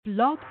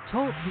Blog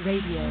Talk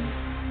Radio.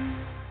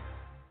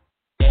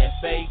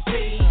 FAT,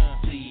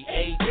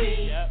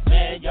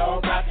 man,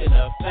 y'all rockin'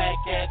 the Fat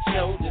Cat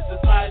Show. This is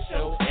my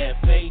show.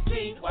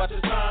 FAT, watch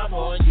the time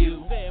on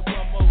you. Say it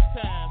one more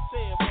time.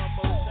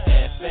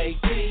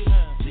 FAT,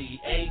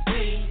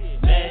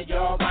 man,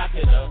 y'all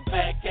rockin' the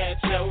Fat Cat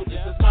Show. This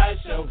is my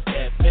show.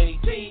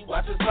 FAT,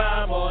 watch the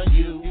time on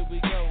you. Here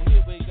we go.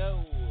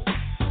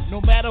 No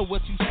matter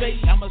what you say,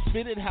 I'ma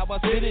spit it how I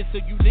spit it, so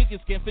you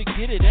niggas can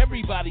forget it.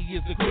 Everybody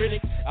is a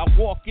critic. I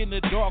walk in the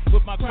dark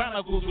with my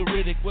chronicles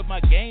Riddick, with my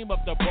game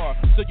up the bar,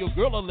 so your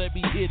girl will let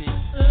me hit it.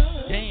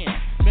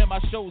 Damn, man, my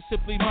show's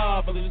simply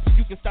marvelous.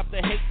 You can stop the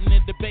hating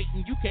and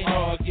debating, you can't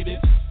argue it.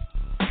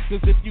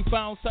 Cause if you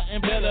found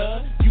something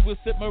better, you would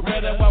sit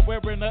Moretta while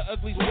wearing an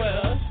ugly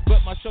sweater.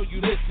 But my show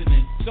you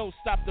listening, so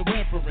stop the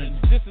whimpering.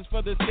 This is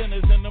for the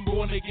sinners and the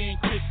born again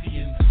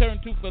Christians. Turn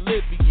to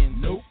Philippians.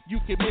 Nope, you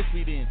can miss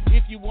me then.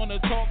 If you wanna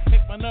talk,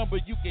 take my number,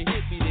 you can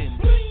hit me then.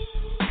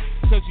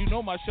 Cause you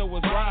know my show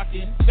was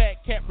rocking.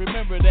 Fat Cat,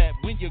 remember that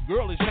when your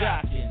girl is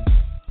shocking.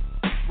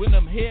 When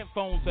them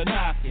headphones are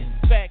knocking.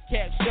 Fat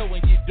Cat Show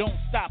and you don't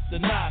stop the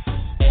knocking.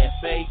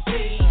 FAT,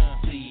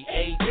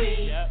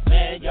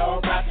 man, y'all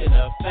rockin'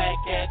 the Fat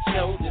Cat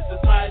Show. This is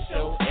my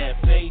show.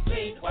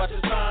 FAT, watch the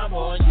time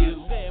on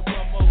you. Say it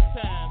one more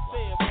time.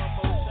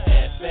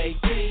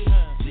 FAT,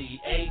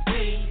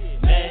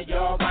 man,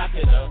 y'all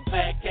rockin' the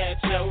Fat Cat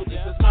Show.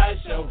 This is my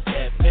show.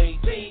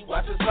 FAT,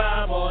 watch the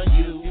time on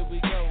you. Here we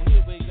go.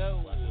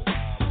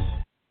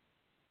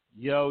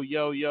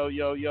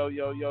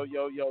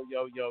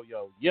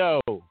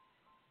 Yo.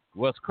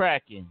 What's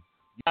cracking?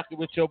 Rockin'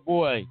 with your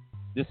boy.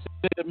 The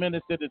Sister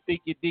Minister, the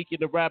Thinky Deacon,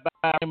 the Rabbi,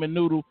 Ramen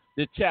Noodle,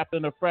 the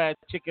Chaplain of Fried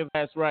Chicken.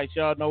 That's right,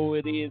 y'all know who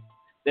it is.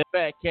 The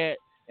Fat Cat,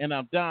 and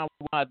I'm down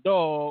with my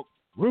dog,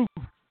 Roof.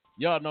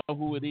 Y'all know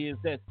who it is.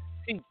 That's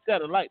Pink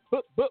Satellite.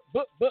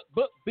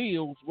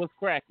 Bills. What's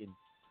cracking?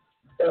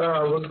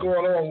 What's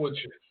going on with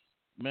you?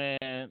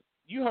 Man,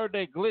 you heard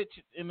that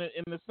glitch in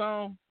the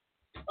song?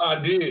 I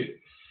did.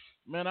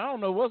 Man, I don't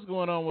know what's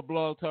going on with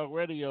Blog Talk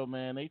Radio,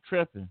 man. They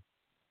tripping.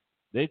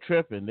 They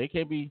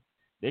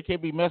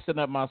can't be messing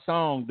up my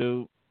song,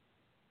 dude.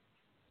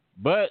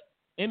 But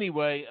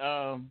anyway,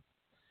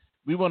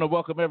 we want to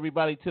welcome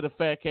everybody to the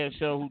Fat Cat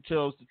Show who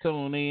chose to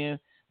tune in.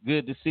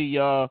 Good to see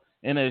y'all.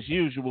 And as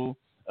usual,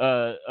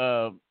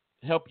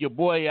 help your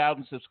boy out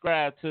and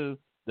subscribe to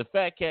the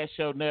Fat Cat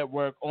Show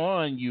Network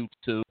on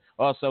YouTube.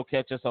 Also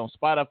catch us on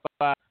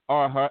Spotify,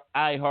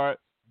 iHeart,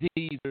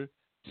 Deezer,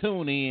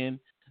 TuneIn,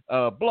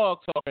 Blog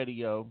Talk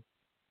Radio,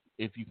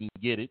 if you can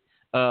get it,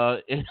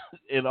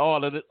 and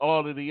all of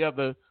the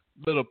other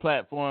little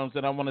platforms.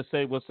 And I want to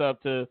say what's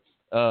up to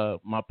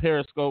my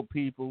Periscope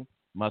people,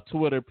 my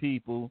Twitter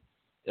people,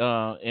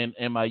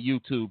 and my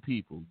YouTube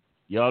people.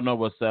 Y'all know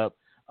what's up.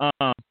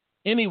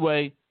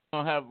 Anyway,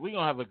 we're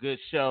gonna have a good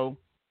show,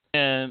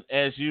 and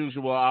as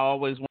usual, I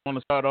always want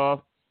to start off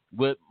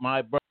with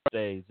my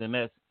birthdays, and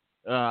that's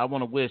I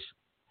want to wish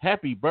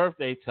happy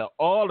birthday to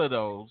all of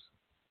those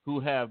who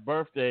have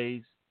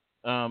birthdays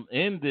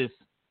in this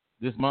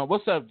month.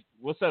 What's up,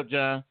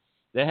 John?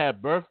 They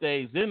have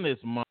birthdays in this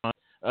month.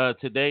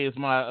 Today is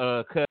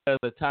my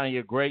cousin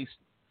Tanya Grace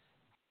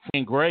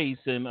in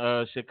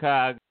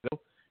Chicago,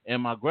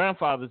 and my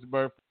grandfather's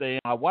birthday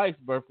and my wife's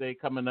birthday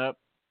coming up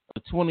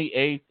the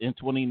 28th and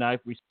 29th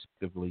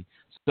respectively.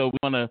 So we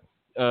want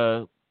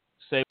to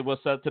say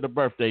what's up to the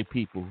birthday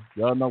people.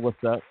 Y'all know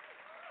what's up.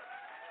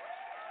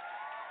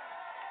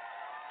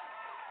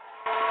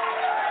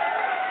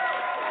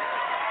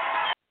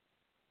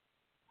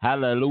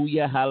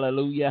 Hallelujah.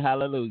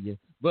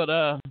 But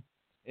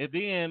and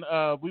then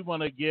we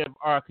want to give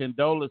our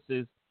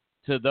condolences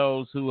to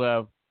those who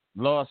have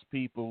lost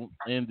people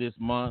in this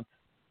month,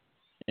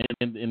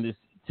 in this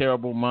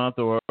terrible month,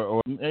 or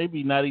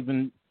maybe not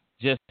even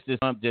just this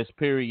month, just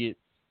period,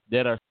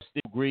 that are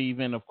still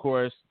grieving. Of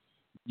course,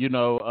 you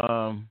know,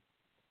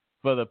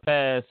 for the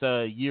past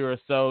year or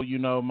so, you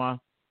know,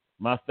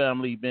 my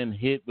family been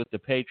hit with the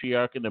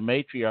patriarch and the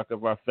matriarch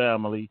of our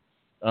family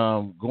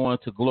going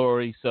to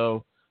glory.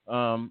 So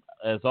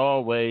as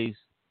always,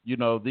 you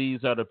know,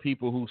 these are the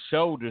people whose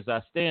shoulders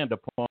I stand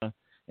upon,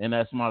 and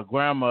that's my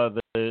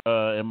grandmother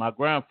and my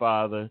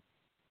grandfather,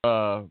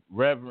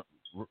 Reverend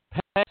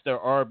Pastor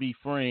R.B.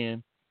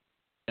 Friend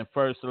and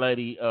First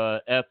Lady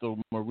Ethel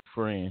Marie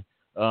Friend.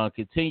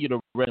 Continue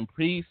to rest in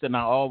peace, and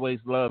I always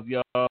love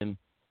y'all, and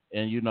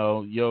you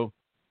know, your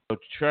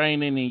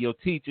training and your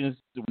teachings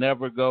will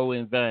never go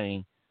in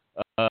vain.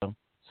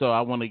 So I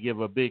want to give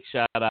a big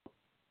shout out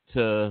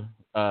to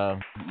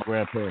my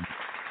grandparents.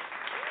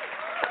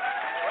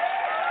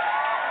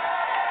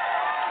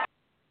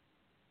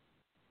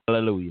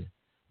 Hallelujah.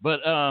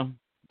 But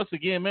once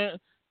again, man,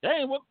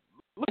 dang, what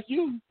like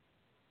you've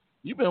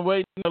been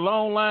waiting a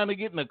long line to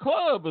get in the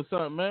club or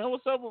something, man.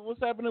 What's up?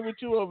 What's happening with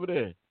you over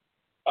there?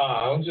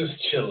 I'm just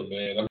chilling,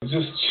 man. I'm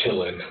just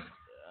chilling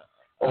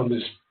on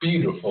this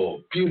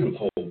beautiful,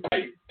 beautiful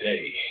bright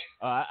day.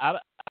 I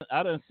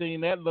done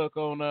seen that look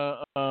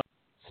on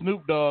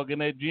Snoop Dogg in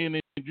that Gin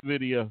and Juice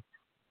video.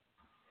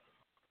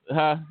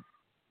 Huh?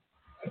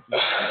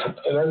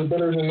 That's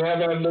better than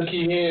having that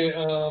looky head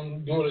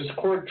doing his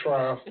court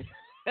trial.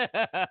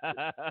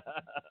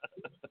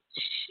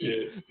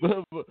 Shit.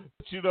 But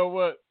you know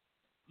what?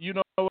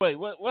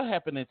 What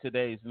happened in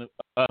today's?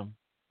 I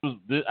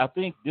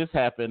think this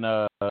happened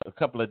a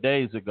couple of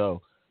days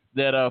ago.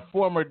 That a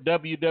former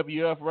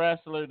WWF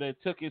wrestler that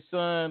took his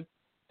son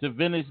to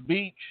Venice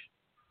Beach,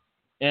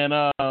 and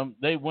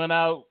they went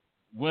out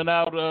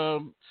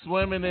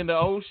swimming in the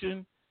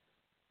ocean,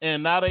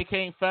 and now they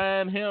can't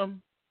find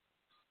him.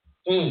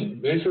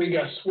 They say he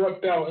got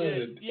swept out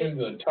in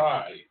the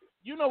tide.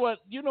 You know what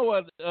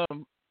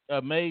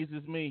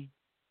amazes me?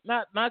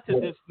 Not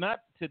to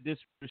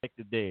disrespect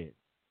the dead,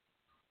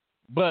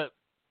 but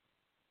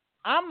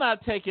I'm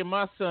not taking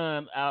my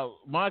son out.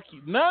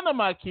 None of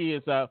my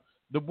kids out.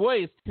 The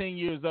boy is 10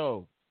 years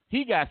old.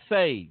 He got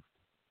saved,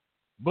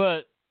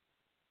 but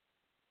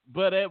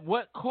at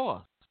what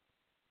cost?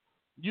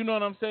 You know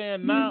what I'm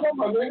saying? Now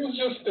they was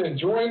just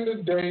enjoying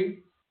the day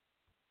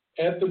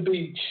at the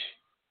beach,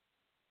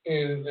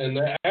 and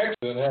the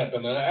accident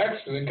happened. An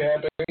accident can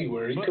happen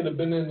anywhere. He could have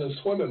been in the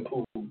swimming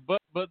pool.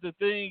 But the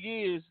thing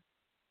is,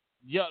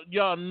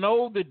 y'all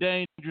know the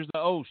dangers of the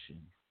ocean.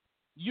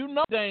 You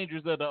know the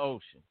dangers of the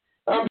ocean.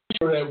 I'm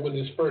sure that was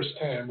his first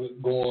time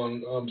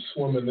going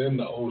swimming in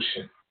the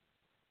ocean.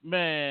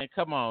 Man,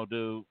 come on,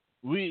 dude.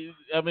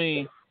 And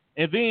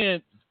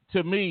then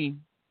to me,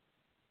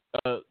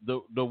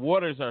 the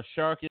waters are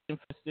shark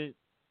infested,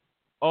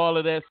 all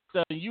of that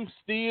stuff. And you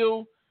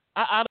still,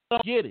 I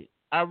don't get it.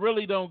 I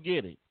really don't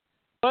get it.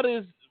 What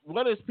is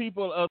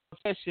people's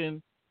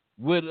obsession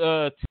with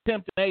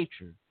tempting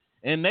nature?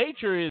 And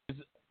nature is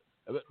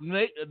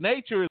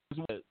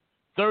what,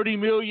 30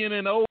 million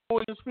and over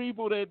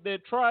people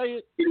that try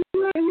it. It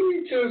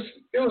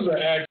was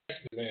an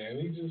accident,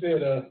 man. He just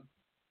had a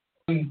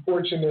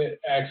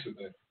unfortunate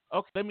accident.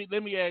 Okay,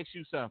 let me ask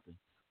you something.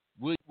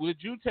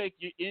 Would you take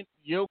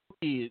your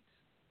kids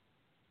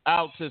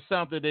out to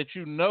something that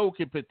you know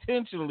could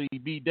potentially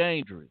be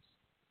dangerous?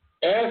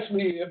 Ask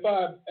me if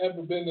I've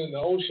ever been in the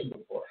ocean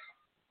before.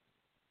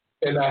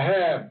 And I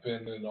have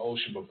been in the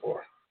ocean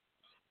before.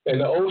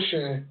 And the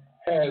ocean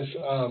has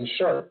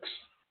sharks.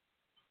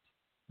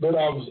 But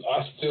I've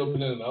still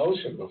been in the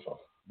ocean before.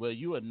 Well,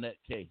 you a nut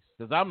case,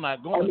 because I'm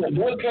not going. I'm a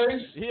nut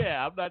case?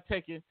 Yeah, I'm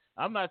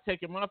not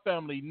taking my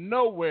family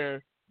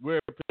nowhere where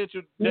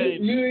potential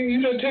danger.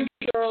 You done took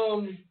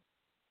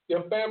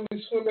your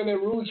family swimming at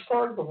Rouge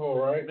Park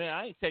before, right? Man,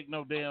 I ain't take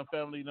no damn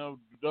family no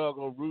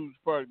doggone Rouge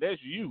Park.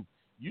 That's you.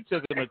 You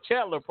took them to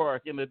Chatler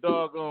Park in the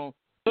doggone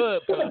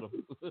Bud Puddle.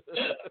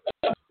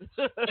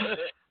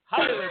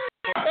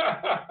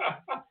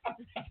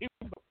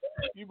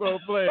 Keep on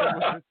playing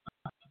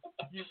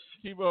with me.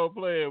 Keep on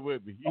playing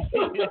with me.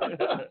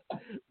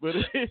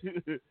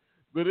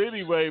 But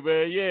anyway,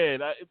 man, yeah,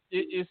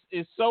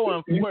 it's so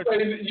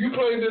unfortunate. You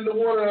played in the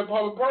water at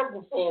Papa Park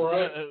before,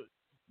 right?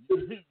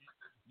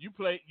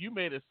 You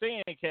made a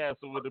sand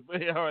castle with the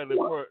Harley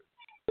Park.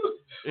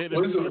 In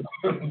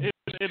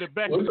the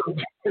back.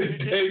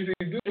 Daisy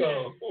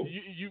Duo.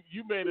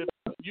 You made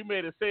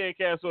a sand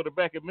castle on the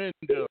back of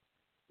Mendel.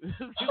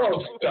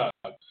 Oh, stop.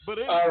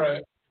 All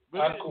right,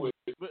 I quit.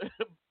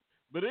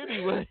 But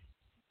anyway,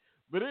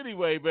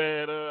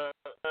 man,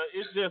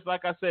 it's just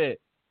like I said.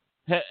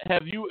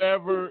 Have you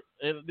ever?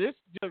 And this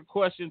is a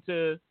question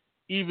to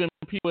even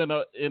people in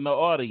the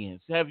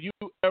audience. Have you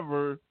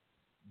ever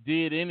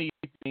did anything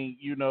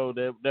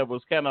that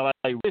was kind of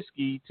like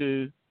risky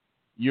to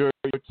your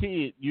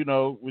kid?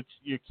 With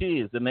your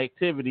kids, an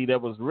activity that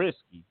was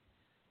risky.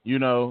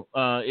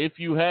 If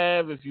you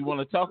want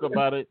to talk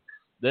about it,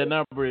 that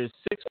number is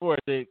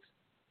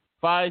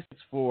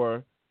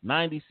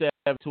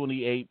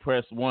 646-564-9728.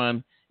 Press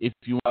 1 if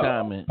you want to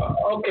comment.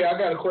 Okay, I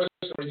got a question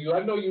for you.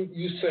 I know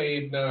you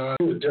say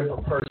you're a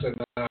different person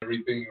and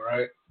everything,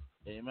 right?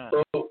 Amen.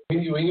 So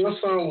when your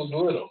son was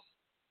little,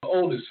 the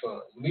oldest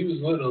son, when he was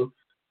little,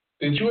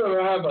 did you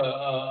ever have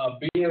a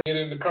beer and get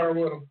in the car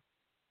with him?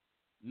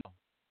 No.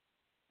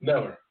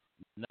 Never.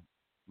 No.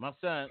 My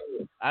son,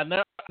 I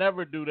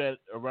never do that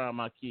around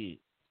my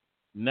kids.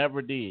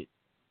 Never did.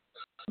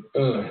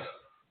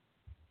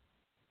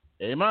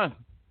 Amen.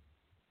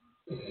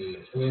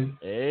 Mm-hmm.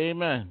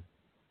 Amen.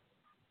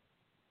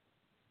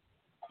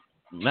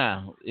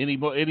 Now, any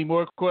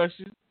more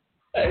questions?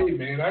 Hey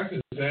man, I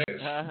just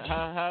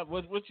asked.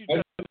 What you?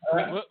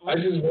 I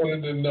just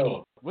wanted to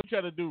know. What you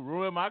trying to do?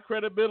 Ruin my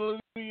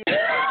credibility?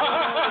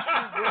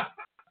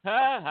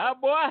 Huh,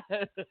 boy?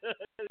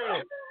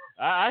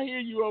 I hear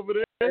you over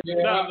there.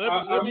 Yeah,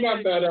 I'm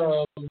not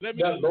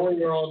that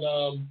lawyer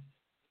on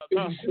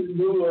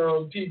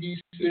new TV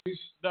series.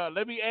 No,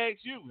 let me ask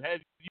you. Have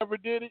you ever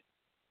did it?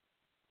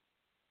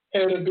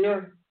 Had a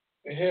beer?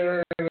 Had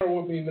her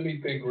with me. Let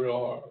me think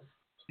real hard.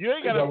 You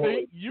ain't got to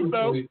think. You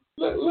know.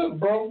 Look,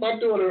 bro, my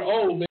daughter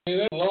old, man.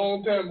 That's a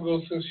long time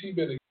ago since she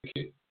been a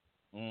kid.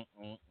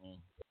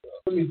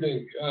 Let me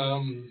think. I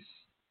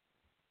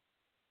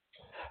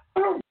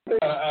don't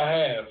think I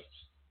have.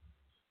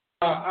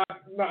 I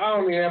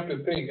don't even have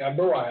to think. I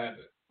know I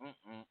haven't.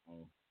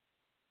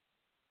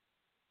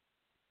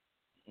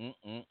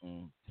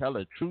 Tell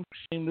the truth,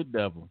 shame the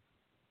devil.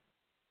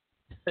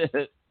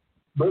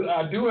 But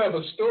I do have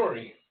a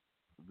story.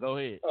 Go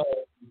ahead.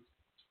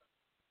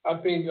 I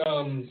think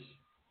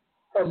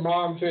her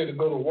mom said to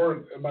go to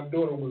work, and my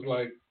daughter was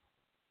like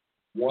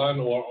 1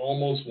 or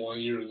almost 1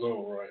 years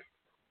old, right?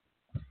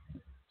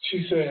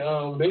 She said,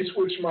 they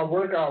switched my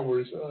work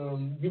hours.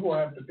 You're going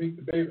to have to pick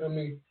the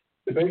baby.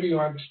 The baby going to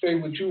have to stay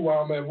with you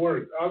while I'm at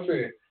work. I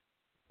said,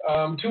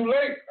 too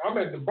late. I'm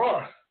at the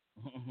bar.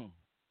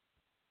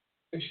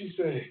 And she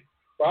said,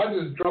 well, I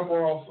just drop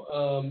her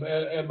off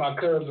at my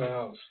cousin's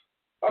house.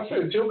 I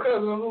said, your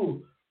cousin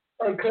who?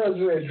 Her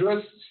cousin that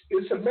dresses,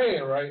 it's a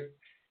man, right?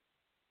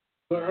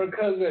 But her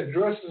cousin that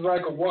dresses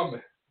like a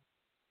woman.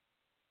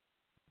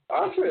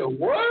 I said,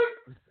 what?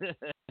 I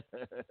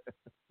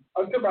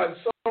said, I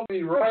saw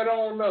me right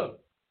on up.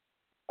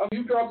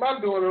 You drop my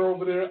daughter off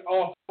over there,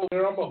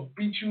 I'm gonna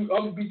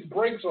beat the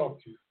brakes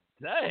off you.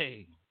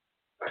 Dang.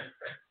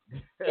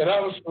 And I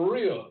was for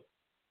real.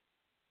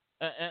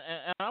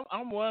 And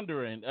I'm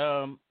wondering,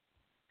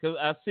 because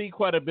I see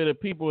quite a bit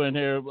of people in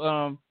here.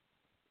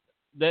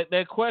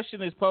 That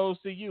question is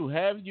posed to you.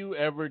 Have you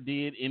ever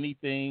did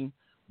anything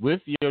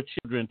with your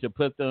children to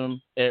put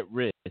them at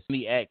risk?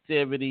 Any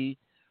activity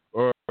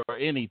or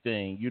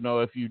anything? You know,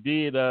 if you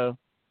did,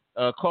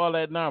 call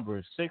that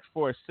number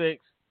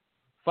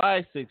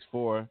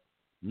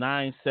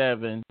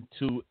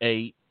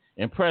 646-564-9728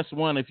 and press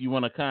 1 if you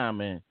want to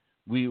comment.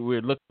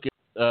 We're looking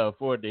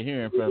forward to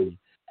hearing from you.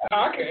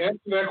 I can answer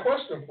that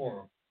question for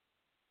him.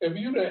 If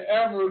you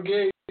ever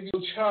gave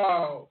your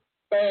child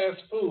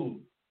fast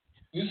food,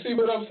 you see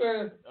what I'm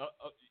saying?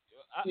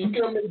 You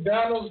get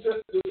McDonald's,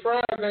 the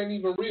fries ain't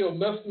even real,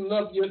 messing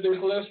up their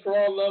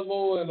cholesterol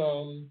level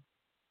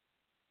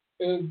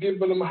and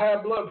giving them high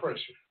blood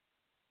pressure.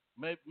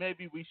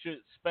 Maybe we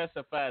should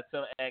specify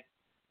to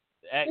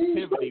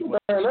activity.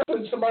 Let's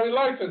put somebody's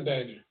life in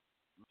danger.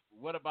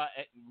 What about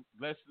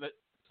let's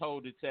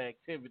hold it to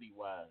activity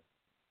wise,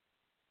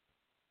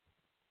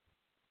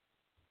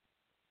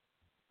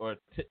 or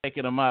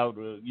taking them out,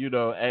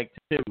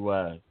 activity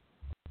wise.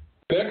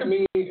 That can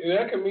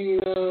mean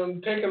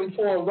taking them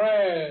for a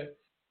ride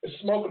and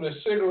smoking a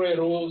cigarette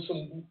or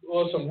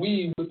some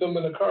weed with them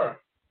in the car.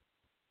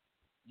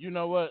 You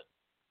know what?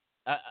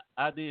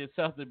 I did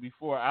something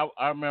before.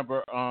 I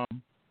remember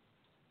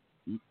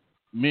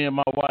me and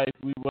my wife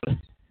we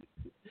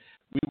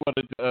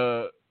wanted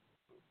to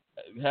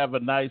have a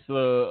nice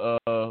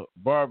little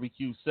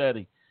barbecue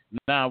setting.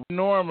 Now we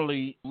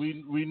normally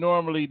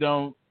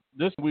don't.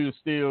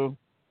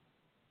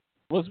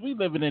 Was we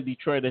living in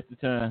Detroit at the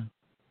time?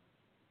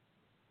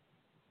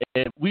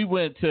 And we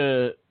went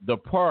to the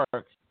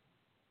park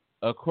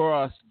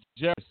across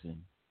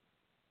Jefferson.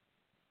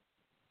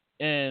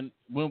 And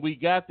when we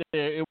got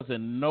there, it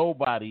wasn't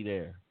nobody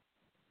there.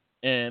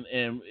 And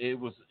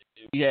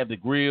we had the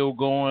grill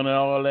going and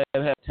all that,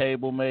 had a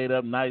table made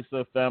up, nice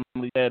little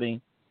family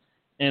setting.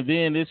 And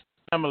then this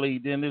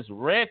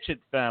wretched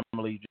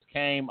family just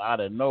came out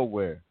of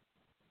nowhere.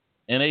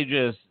 And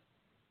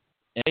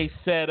they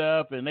set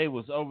up and they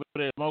was over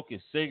there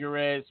smoking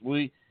cigarettes.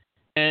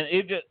 And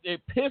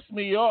it pissed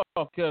me off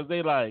because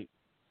they like,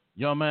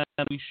 yo man,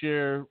 we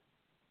share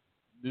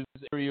this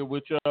area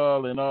with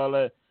y'all and all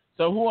that.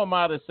 So who am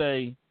I to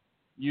say,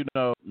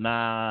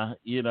 nah,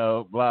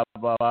 blah blah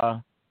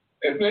blah.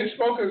 If they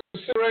smoking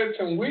cigarettes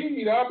and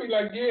weed, I'll be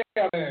like, yeah,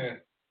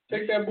 man,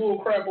 take that bull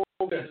crap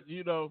over there.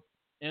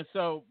 And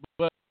so,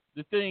 but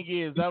the thing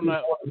is, I'm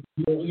not.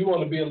 You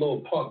want to be a little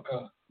punk,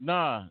 huh?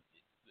 Nah.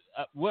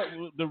 What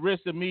the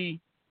risk of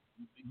me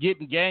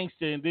getting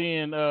gangster and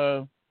then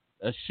a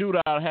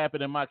shootout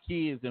happened in my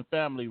kids and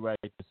family right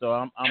there. So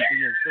I'm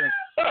being sensitive.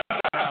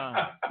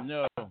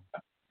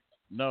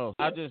 No.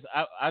 We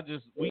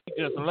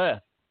just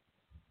left.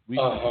 We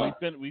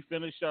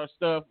finished our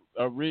stuff,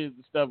 read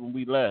the stuff, and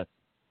we left.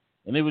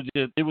 And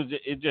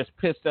it just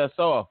pissed us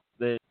off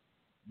that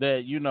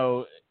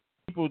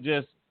people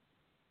just,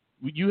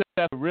 you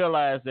have to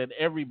realize that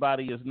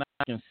everybody is not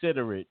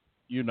considerate,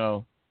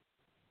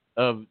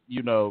 of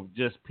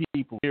just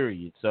people,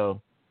 period.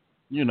 So,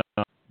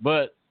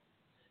 but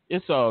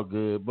it's all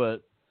good.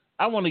 But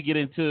I want to get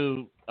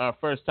into our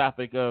first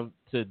topic of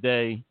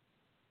today,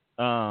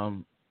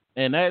 and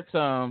that's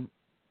the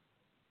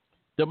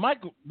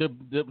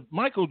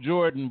Michael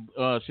Jordan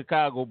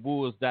Chicago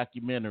Bulls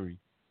documentary,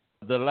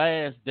 The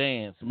Last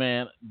Dance.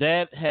 Man,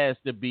 that has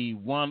to be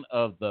one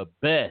of the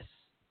best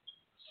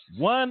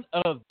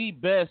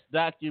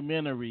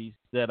documentaries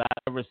that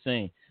I've ever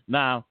seen.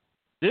 Now,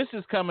 this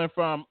is coming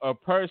from a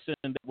person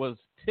that was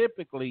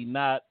typically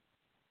not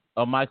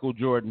a Michael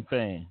Jordan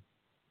fan.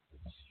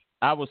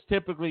 I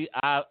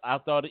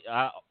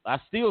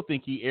still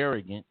think he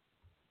arrogant.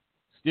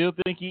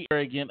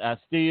 I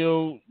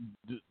still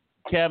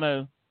kind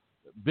of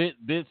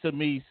bits of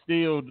me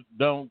still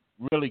don't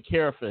really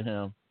care for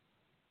him.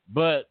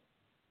 But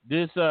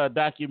this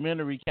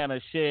documentary kind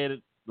of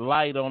shed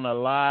light on a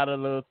lot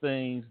of little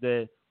things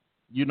that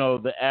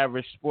the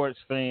average sports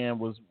fan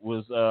was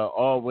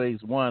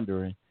always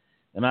wondering.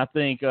 And I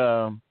think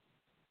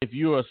if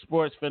you're a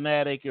sports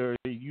fanatic or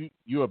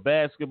you're a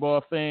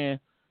basketball fan,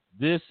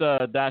 this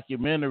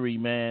documentary,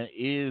 man,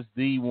 is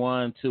the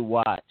one to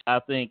watch. I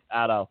think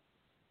out of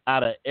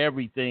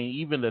everything,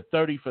 even the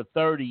 30 for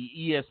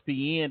 30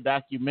 ESPN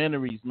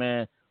documentaries,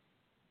 man,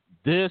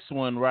 this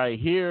one right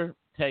here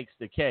takes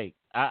the cake.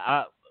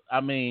 I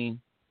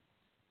mean,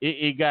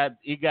 it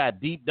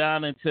got deep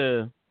down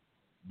into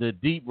the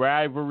deep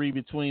rivalry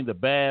between the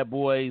Bad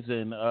Boys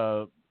and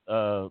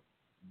the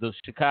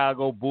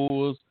Chicago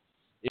Bulls.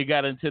 It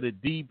got into the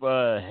deep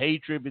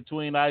hatred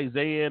between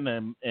Isaiah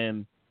and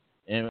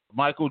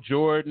Michael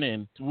Jordan.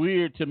 And it's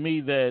weird to me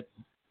that,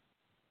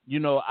 you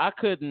know, I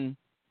couldn't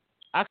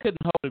hold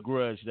a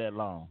grudge that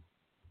long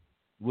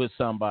with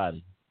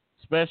somebody,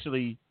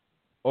 especially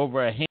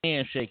over a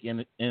handshake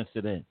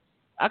incident.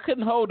 I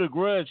couldn't hold a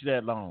grudge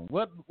that long.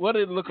 What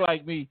did it look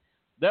like me?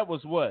 That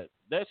was what?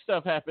 That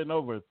stuff happened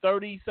over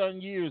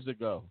 30-some years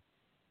ago,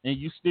 and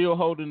you still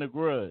holding a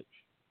grudge.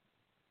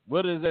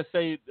 What does that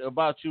say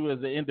about you as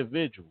an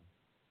individual?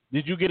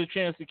 Did you get a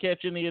chance to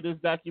catch any of this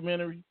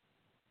documentary?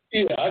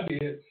 Yeah, I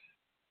did.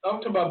 I'm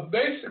talking about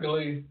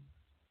basically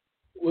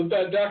with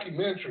that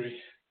documentary,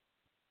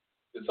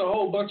 it's a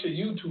whole bunch of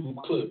YouTube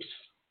clips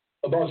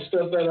about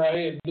stuff that I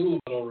had knew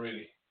about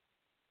already.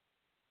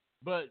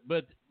 But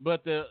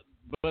the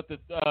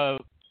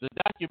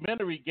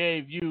documentary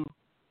gave you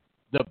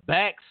the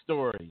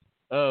backstory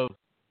of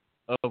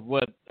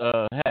what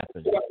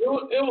happened. Yeah,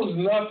 it was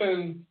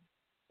nothing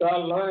that I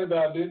learned that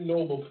I didn't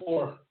know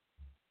before.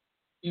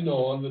 You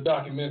know, on the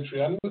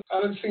documentary, I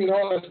didn't seen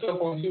all that stuff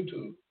on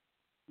YouTube.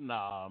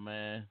 Nah,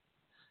 man,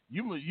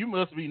 you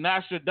must be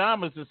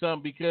Nostradamus or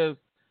something, because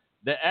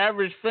the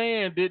average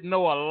fan didn't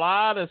know a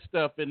lot of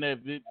stuff in that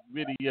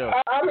video.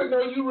 I didn't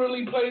know you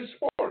really played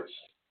sports.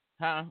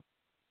 Huh?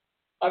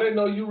 I didn't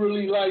know you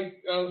really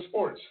like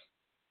sports.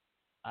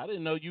 I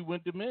didn't know you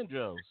went to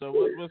Menjo. So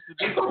what's the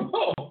difference?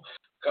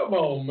 Come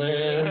on,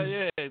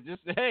 man. Yeah,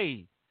 just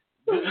hey.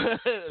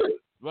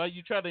 Well,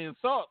 you try to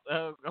insult.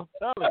 I'm telling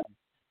you.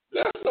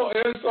 That's no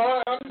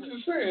insult. I'm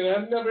just saying.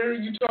 I've never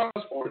heard you talk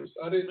about sports.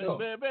 I didn't know.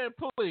 Man,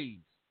 please.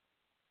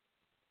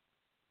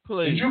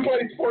 Did you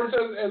play sports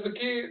as a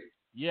kid?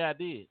 Yeah, I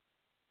did.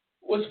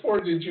 What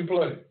sport did you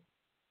play?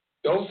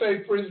 Don't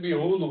say frisbee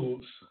or hula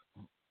hoops.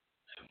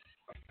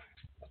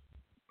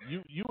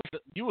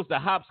 You was the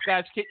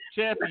hopscotch kick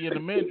champion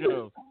of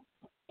Menjo.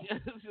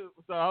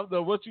 So I don't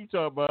know what you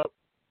talking about.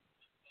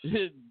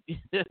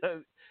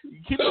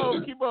 keep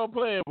on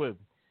playing with me.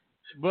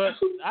 But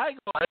I ain't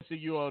gonna answer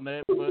you on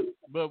that.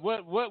 But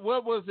what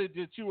was it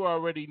that you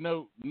already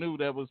knew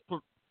that was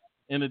put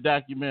in the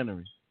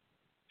documentary?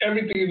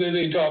 Everything that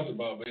they talked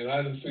about, man.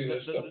 I didn't see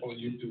that stuff on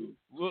YouTube.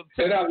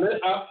 And I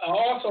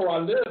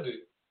lived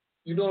it.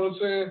 You know what I'm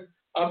saying?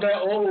 I'm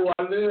that old.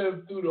 I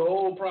lived through the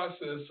whole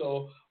process,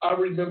 so I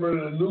remember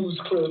the news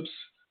clips,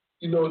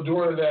 you know,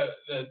 during that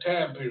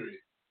time period.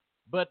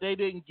 But they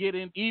didn't get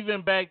in,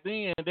 even back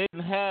then. They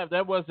didn't have,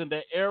 that wasn't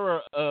the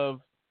era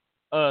of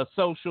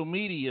social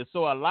media.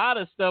 So a lot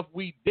of stuff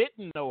we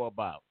didn't know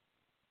about.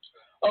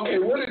 Okay,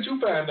 what did you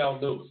find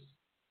out, Lewis,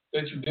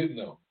 that you didn't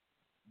know?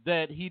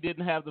 That he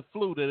didn't have the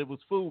flu, that it was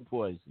food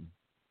poisoning.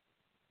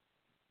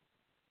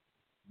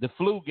 The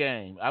flu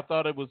game. I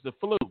thought it was the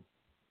flu.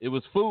 It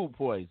was food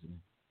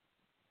poisoning.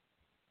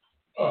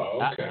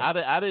 Oh, okay.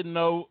 I didn't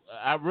know.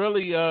 I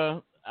really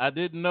I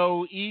didn't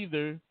know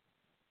either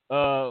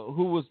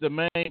who was the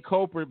main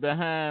culprit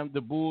behind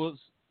the Bulls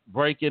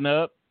breaking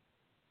up.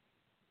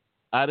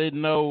 I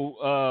didn't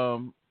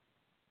know.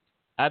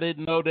 I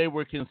didn't know they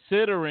were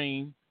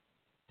considering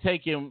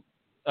taking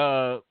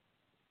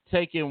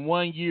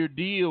 1-year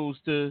deals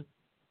to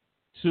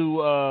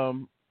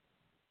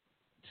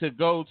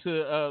go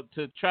to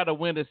try to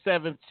win the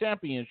 7th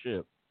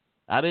championship.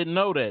 I didn't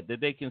know that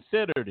they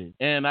considered it,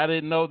 and I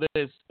didn't know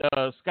that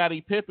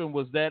Scottie Pippen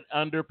was that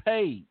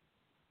underpaid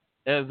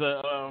as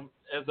a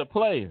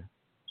player.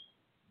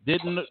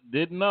 Didn't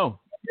know.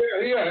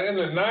 Yeah. In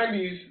the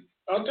 '90s,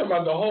 I'm talking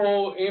about the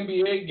whole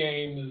NBA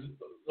games,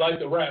 like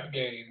the rap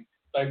game.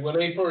 Like when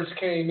they first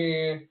came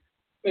in,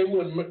 they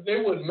wasn't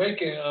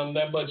making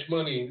that much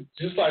money.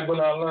 Just like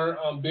when I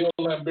learned Bill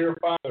Laimbeer's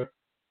father,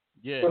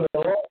 yeah,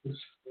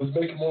 was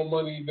making more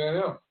money than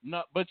him.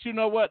 No, but you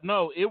know what?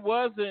 No, it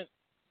wasn't.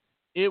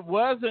 It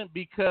wasn't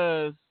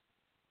because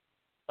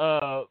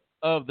of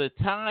the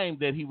time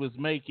that he was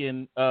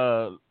making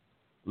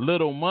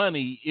little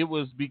money. It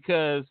was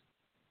because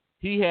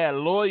he had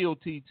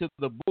loyalty to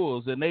the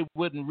Bulls, and they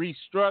wouldn't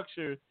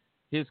restructure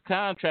his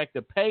contract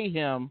to pay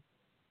him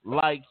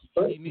like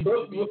he needs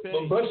to be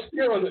paid. But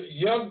still, the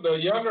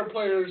younger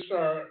players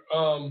are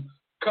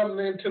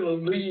coming into the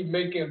league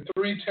making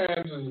 3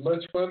 times as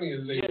much money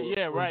as they were.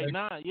 Yeah, right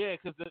now,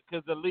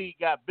 because the league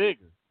got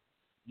bigger.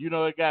 You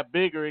know, it got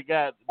bigger. It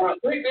got.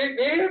 They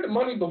had the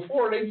money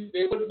before.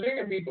 They were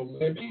paying people,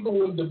 and people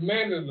were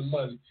demanding the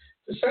money.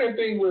 The same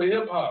thing with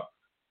hip hop.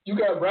 You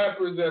got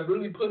rappers that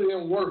really put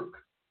in work,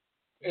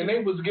 and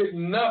they was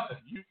getting nothing.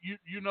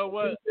 You know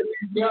what?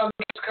 Young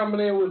coming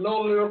in with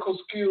no lyrical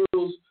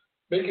skills,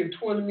 making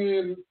 $20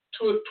 million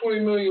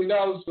 $20 million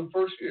the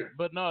first year.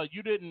 But no,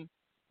 you didn't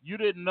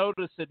know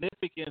the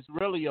significance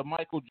really of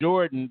Michael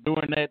Jordan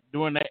during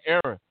that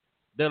era.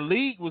 The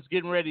league was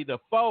getting ready to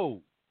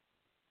fold.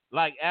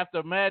 Like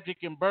after Magic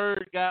and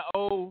Bird got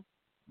old,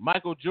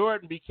 Michael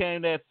Jordan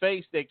became that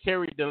face that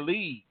carried the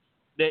league,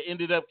 that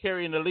ended up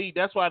carrying the league.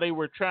 That's why they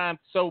were trying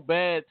so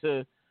bad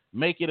to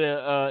make it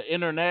a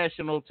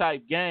international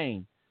type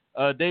game.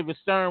 David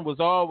Stern was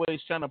always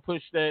trying to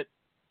push that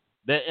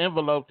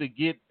envelope to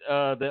get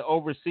the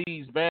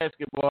overseas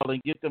basketball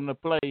and get them to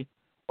play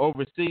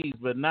overseas.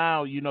 But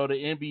now, the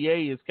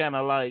NBA is kind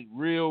of like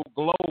real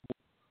global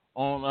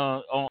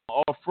on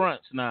all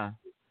fronts now.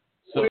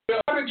 So,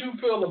 how did you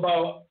feel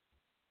about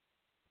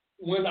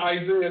when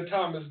Isaiah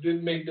Thomas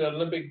didn't make the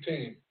Olympic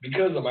team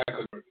because of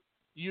Michael Jordan?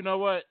 You know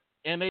what?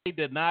 And they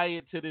deny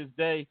it to this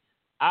day.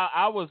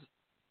 I was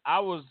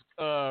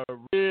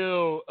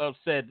real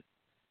upset.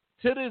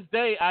 To this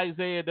day,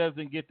 Isaiah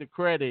doesn't get the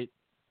credit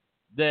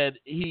that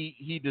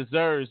he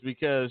deserves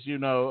because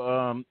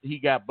he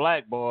got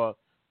blackballed.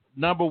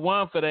 Number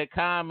one for that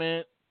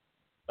comment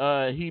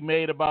he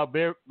made about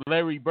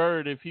Larry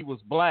Bird. If he was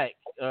black,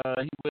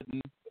 he would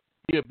be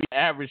an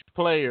average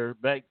player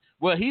back.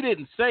 Well, he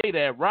didn't say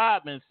that.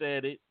 Rodman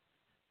said it,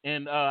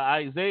 and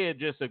Isaiah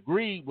just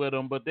agreed with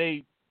him. But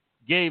they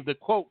gave the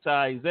quote to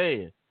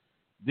Isaiah.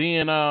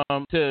 Then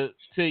to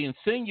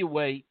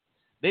insinuate,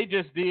 they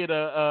just did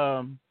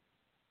the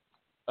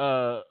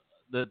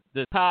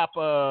top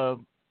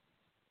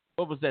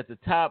what was that? The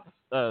top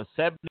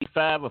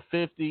 75 or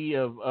 50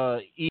 of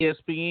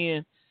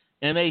ESPN,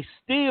 and they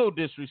still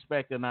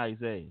disrespecting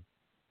Isaiah.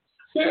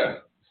 Yeah.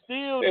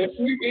 Still.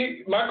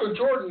 Michael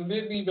Jordan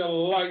didn't even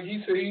like.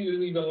 He said he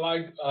didn't even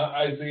like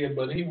Isaiah,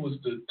 but he was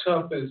the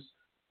toughest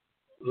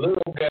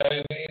little guy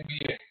in the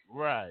NBA.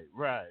 Right.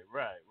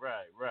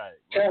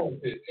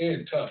 Talented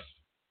and tough,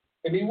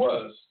 and he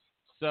was.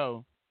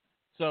 So,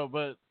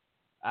 but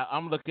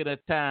I'm looking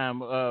at time.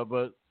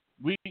 But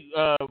we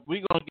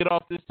gonna get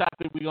off this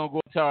topic. We're gonna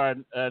go to our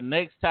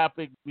next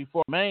topic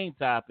before main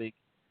topic,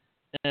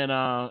 and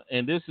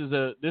this is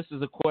a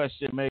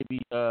question maybe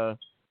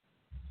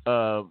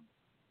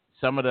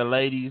some of the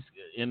ladies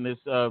in this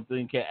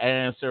thing can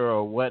answer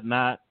or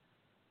whatnot.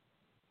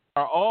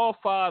 Are all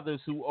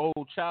fathers who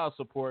owe child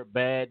support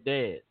bad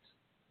dads?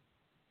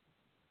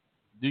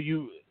 Do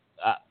you,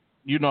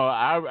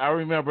 I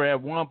remember at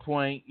one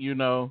point,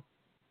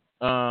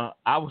 I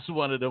was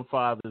one of them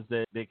fathers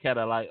that kind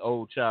of like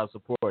owed child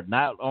support,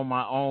 not on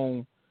my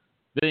own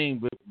thing,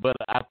 but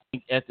I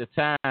think at the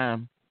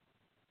time,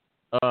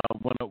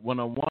 when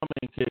a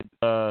woman could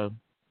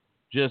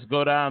just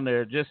go down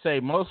there, just say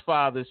most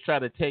fathers try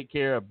to take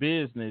care of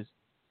business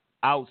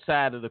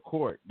outside of the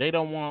court. They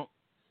don't want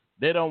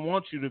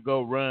you to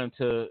go run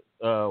to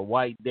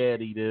white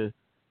daddy to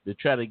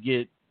try to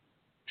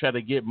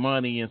get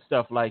money and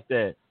stuff like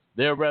that.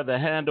 They'd rather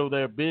handle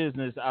their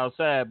business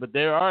outside. But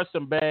there are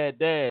some bad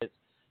dads,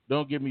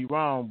 don't get me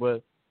wrong,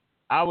 but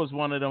I was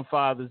one of them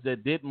fathers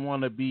that didn't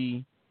want to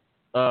be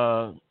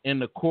in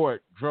the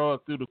court,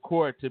 dragged through the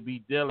court to be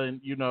dealing,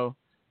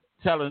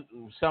 telling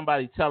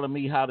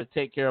me how to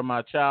take care of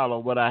my child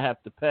or what I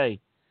have to pay,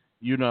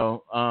 even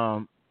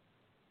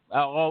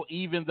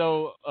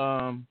though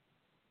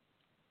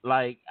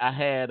like I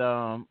had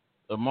a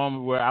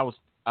moment where I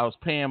was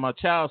paying my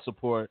child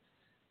support,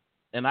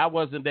 and I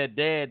wasn't that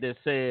dad that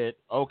said,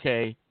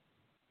 okay,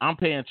 I'm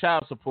paying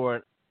child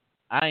support,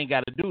 I ain't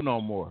got to do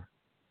no more.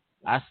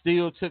 I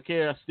still took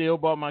care, still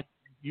bought my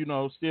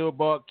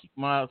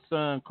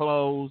son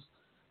clothes.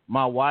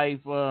 My wife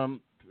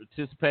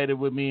participated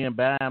with me in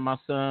buying my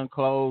son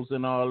clothes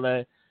and all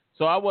that.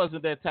 So I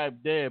wasn't that type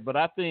of dad, but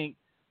I think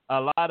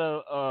a lot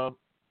of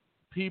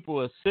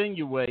people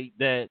insinuate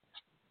that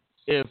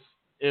if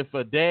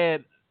a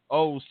dad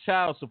owes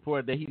child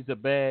support, that he's a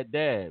bad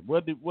dad.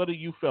 What do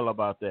you feel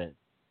about that?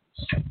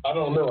 I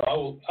don't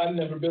know. I've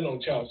never been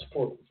on child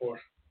support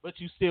before. But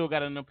you still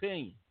got an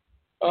opinion.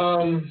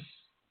 I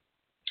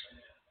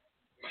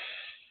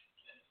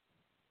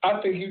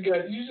think you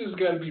just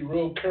got to be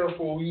real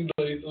careful who you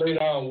lay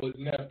down with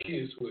and have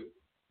kids with.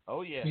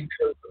 Oh yeah.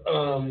 Because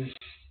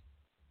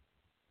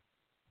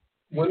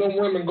when them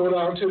women go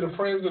down to the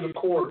friends of the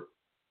court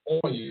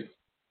on you,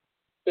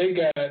 they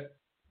got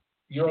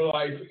your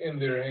life in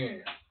their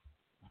hands.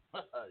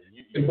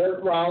 And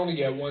that's why I only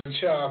got one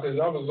child, because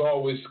I was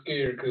always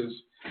scared. Because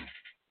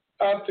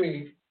I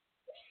think,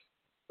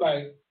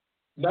 like,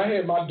 when I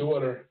had my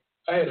daughter,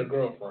 I had a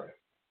girlfriend,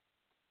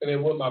 and it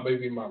was my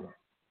baby mama.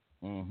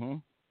 Mm-hmm.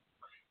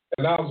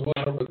 And I was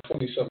with her for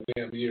 20-something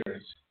damn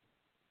years.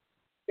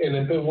 And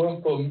if it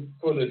weren't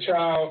for the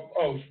child,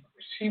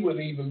 she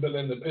wouldn't even been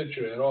in the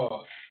picture at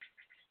all.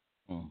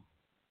 Mm.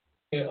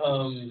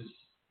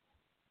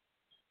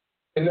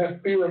 And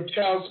that fear of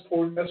child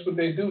support, that's what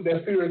they do.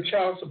 That fear of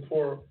child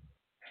support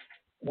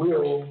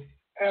will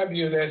have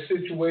you in that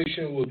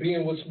situation with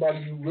being with somebody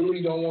you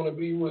really don't want to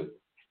be with.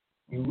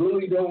 You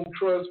really don't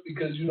trust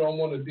because you don't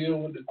want to deal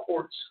with the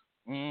courts.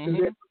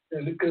 Mm-hmm.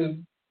 Because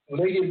when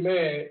they get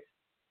mad,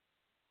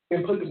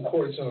 and put them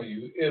courts on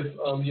you. If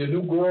your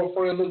new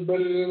girlfriend looks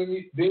better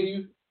than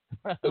you,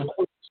 the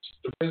courts,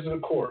 the friends of the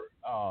court.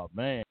 Oh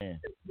man. You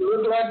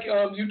look like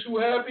you too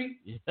happy,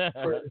 Yeah.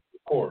 friends of the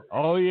court.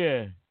 Oh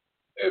yeah.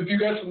 If you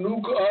got some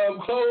new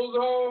clothes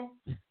on,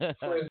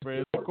 friends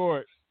of the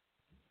court.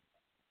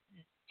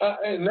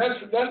 And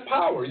that's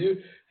power.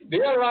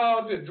 They're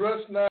allowed to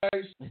dress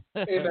nice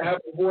and to have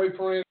a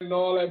boyfriend and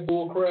all that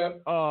bull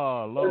crap.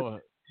 Oh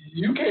Lord.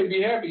 You can't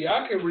be happy.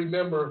 I can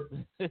remember,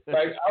 like,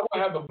 I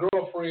would have a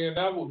girlfriend,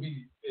 I would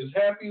be as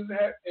happy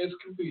as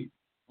can be.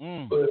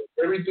 But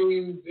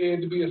everything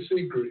had to be a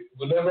secret.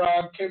 Whenever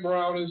I came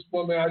around this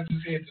woman, I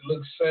just had to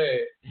look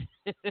sad.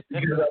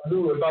 Because I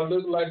knew if I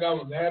looked like I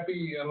was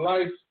happy in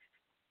life,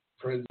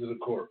 friends of the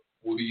court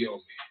would be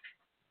on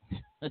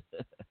me.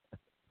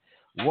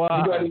 Wow. I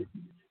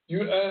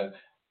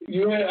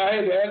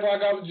had to act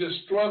like I was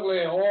just struggling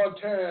at all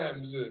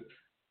times.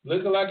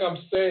 Looking like I'm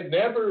sad.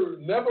 Never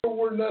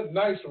were nothing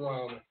nice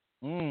around her.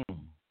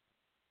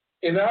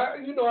 And I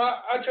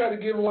tried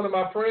to give one of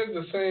my friends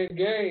the same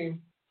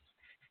game.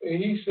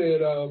 And he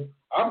said, I'm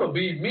going to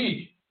be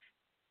me.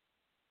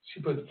 She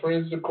put the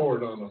friends of the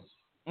court on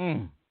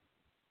him.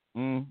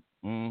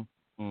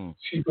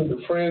 She put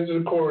the friends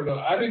of the court on.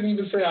 I didn't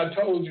even say I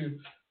told you.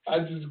 I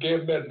just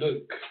gave that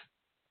look.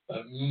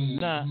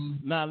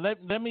 Now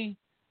let me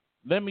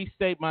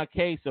state my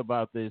case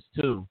about this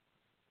too,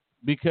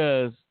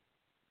 because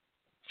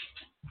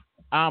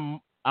I'm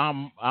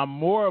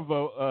more of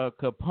a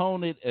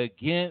component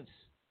against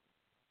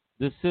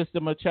the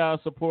system of child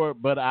support,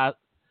 but at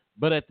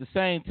the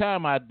same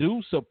time I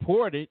do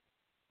support it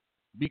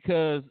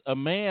because a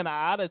man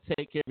ought to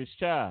take care of his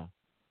child.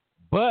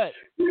 But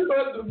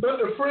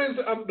the friends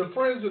of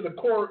the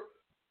court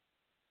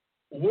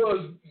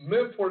was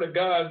meant for the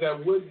guys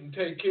that wouldn't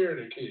take care of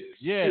their kids.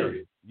 Yeah,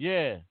 period.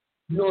 Yeah.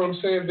 You know what I'm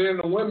saying? Then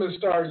the women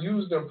start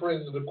using their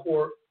friends of the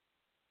court,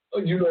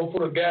 for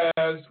the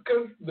guys,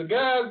 because the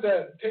guys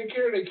that take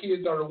care of their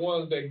kids are the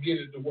ones that get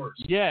it the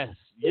worst. Yes,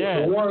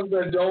 yes. The ones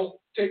that don't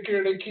take care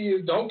of their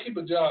kids, don't keep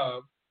a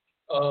job,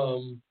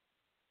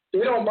 they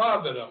don't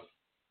bother them.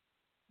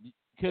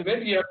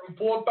 Maybe you have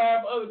 4 or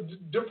 5 other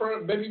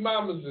different baby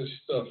mamas and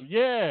stuff.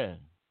 Yeah.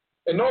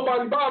 And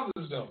nobody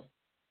bothers them.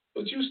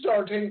 But you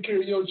start taking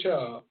care of your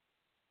child,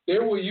 they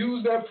will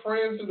use that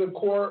friends of the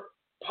court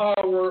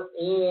power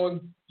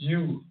on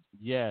you.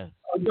 Yes.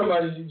 I'm talking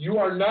about you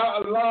are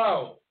not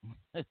allowed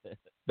to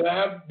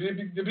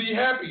be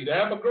happy, to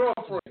have a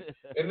girlfriend.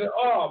 And then,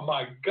 oh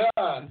my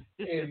God.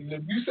 And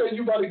if you say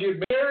you about to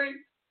get married,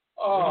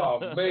 oh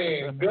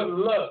man, good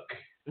luck.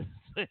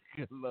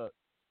 Good luck.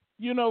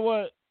 You know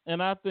what?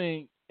 And I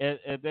think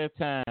at that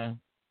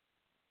time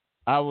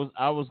I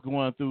was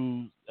going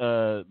through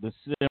the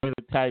similar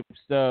type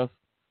stuff,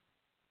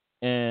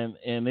 and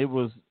it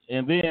was,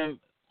 and then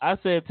I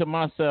said to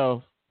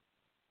myself,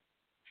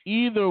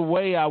 either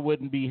way I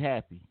wouldn't be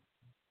happy.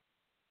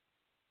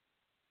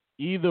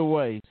 Either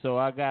way, so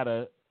I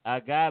gotta, I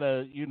guess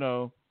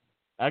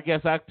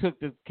I took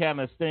the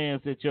kind of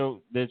stance that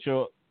your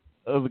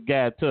other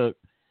guy took,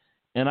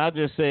 and I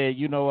just said,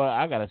 you know what,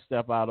 I gotta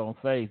step out on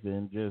faith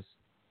and just,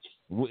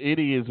 it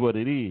is what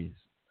it is.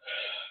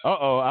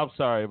 I'm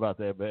sorry about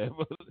that, man.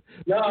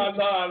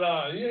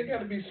 No. You ain't got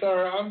to be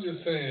sorry. I'm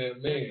just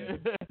saying, man.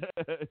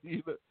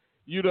 It's.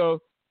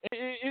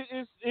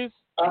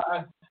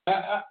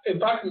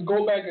 If I could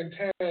go back in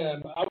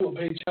time, I would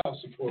pay child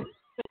support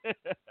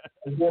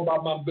and go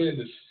about my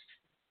business.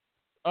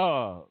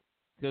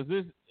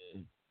 Because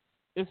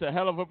it's a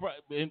hell of a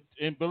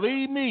and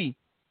believe me,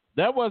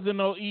 that wasn't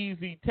no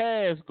easy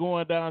task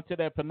going down to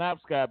that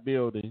Penobscot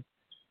building,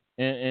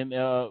 and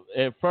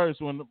at first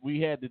when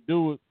we had to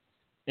do it.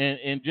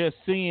 And just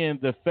seeing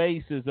the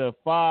faces of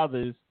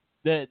fathers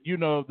that,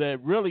 that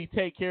really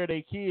take care of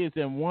their kids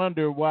and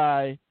wonder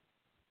why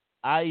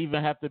I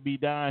even have to be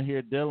down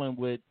here dealing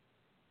with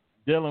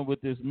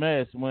this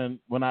mess when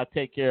I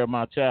take care of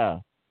my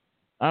child.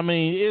 I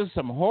mean, there's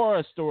some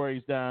horror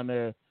stories down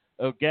there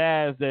of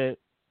guys that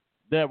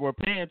were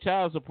paying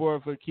child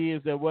support for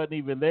kids that wasn't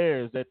even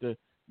theirs. It's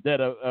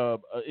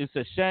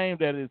a shame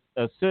that it's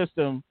a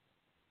system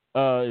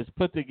is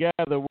put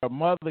together where a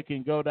mother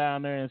can go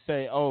down there and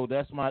say, "Oh,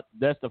 that's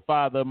the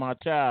father of my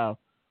child,"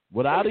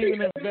 without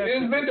even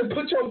investing. It's meant to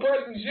put your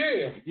butt in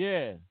jail.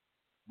 Yeah,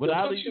 put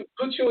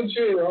you in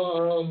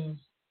jail.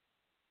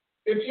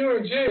 If you're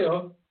in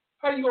jail,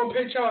 how you gonna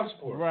pay child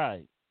support?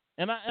 Right.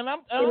 And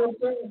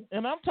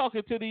I'm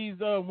talking to these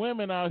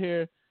women out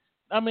here.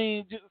 I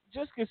mean,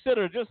 just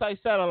consider, just like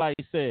Satellite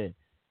said,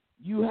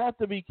 you have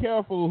to be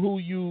careful who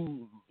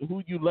you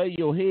lay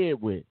your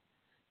head with,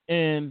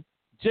 and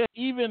just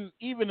even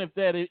if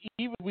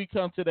we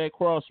come to that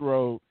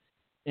crossroad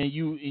and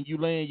you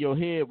laying your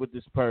head with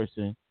this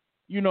person,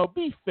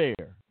 be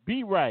fair,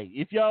 be right.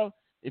 If y'all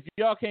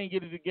can't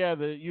get it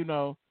together,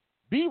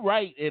 be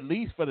right at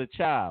least for the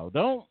child.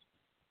 Don't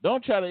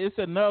try to. It's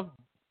enough.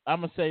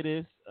 I'm gonna say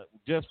this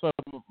just for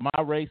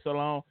my race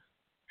alone.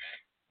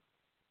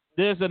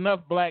 There's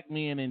enough black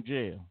men in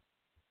jail.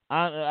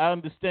 I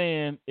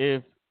understand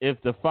if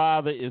the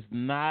father is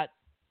not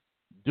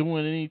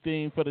doing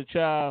anything for the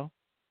child,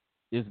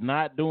 is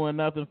not doing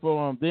nothing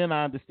for him, then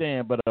I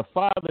understand. But a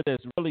father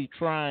that's really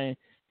trying,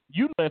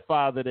 that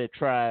father that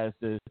tries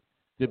to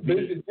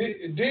be.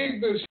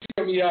 Dig this,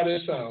 hear me how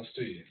this sounds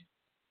to you.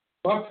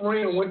 My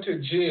friend went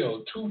to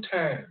jail 2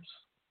 times.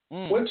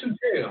 Went to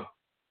jail,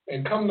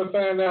 and come to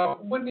find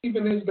out, wasn't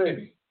even his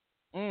baby.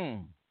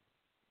 And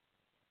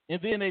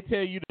then they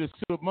tell you to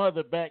sue the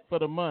mother back for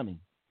the money.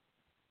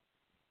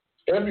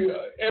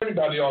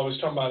 Everybody always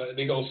talking about it.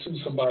 They gonna sue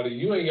somebody.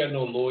 You ain't got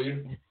no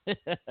lawyer.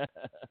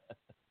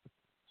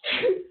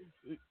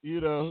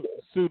 Sue the.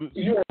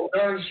 You don't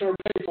darn sure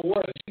pay for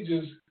what? He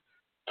just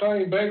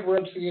claim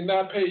bankruptcy and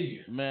not pay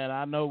you. Man,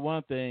 I know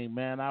one thing,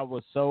 man. I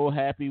was so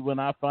happy when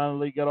I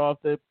finally got off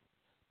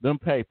them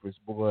papers,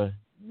 boy.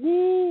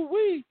 Woo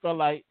wee! Felt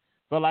like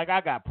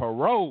I got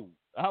paroled.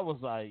 I was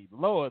like,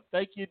 Lord,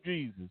 thank you,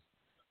 Jesus.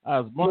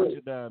 I was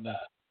marching down there.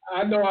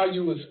 I know how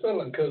you was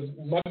feeling because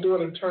my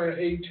daughter turned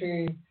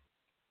 18.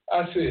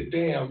 I said,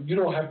 damn, you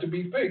don't have to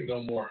be fake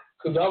no more.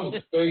 Because I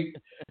was fake.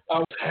 I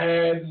was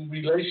had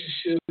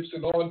relationships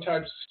and all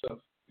types of stuff.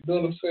 You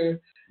know what I'm saying?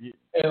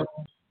 Yeah. And,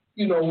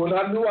 when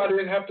I knew I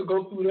didn't have to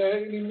go through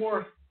that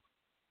anymore,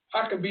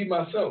 I could be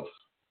myself.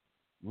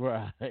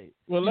 Right.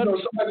 Well,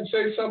 somebody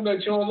say something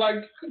that you don't like,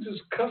 you can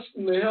just cuss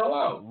them the hell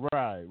out.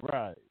 Right.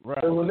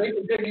 And when they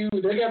can take you,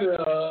 they got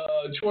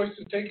a choice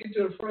to take you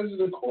to the friends of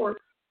the court.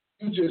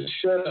 You just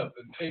shut up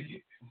and take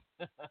it.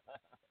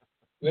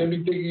 They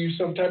be thinking you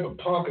some type of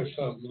punk or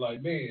something.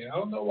 Like, man, I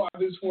don't know why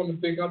this woman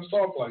think I'm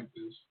soft like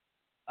this.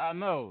 I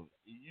know.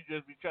 You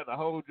just be trying to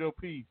hold your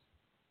peace.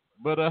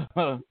 But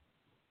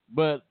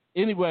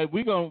anyway,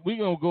 we're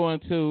gonna go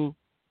into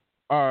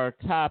our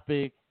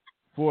topic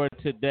for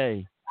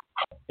today.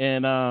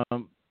 And I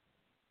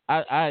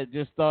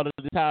just thought of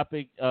the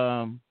topic.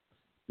 The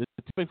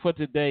topic for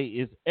today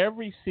is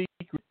every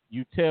secret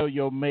you tell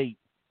your mate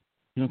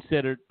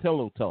considered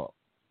pillow talk.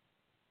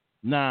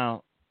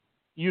 Now,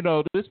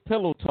 this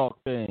pillow talk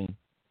thing,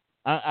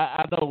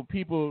 I know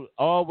people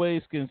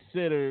always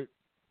consider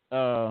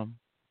every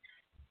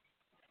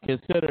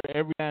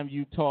time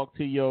you talk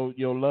to your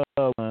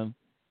loved one,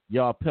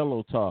 y'all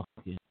pillow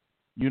talking.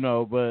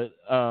 But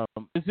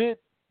is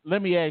it,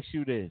 let me ask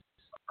you this,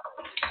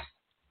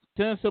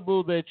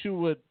 sensible that you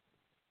would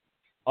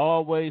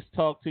always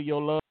talk to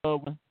your loved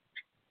one?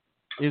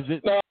 Is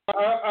it? No,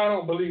 I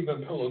don't believe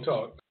in pillow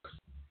talk.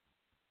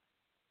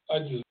 I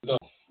just don't.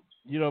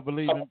 You don't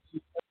believe in?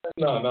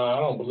 No, I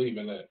don't believe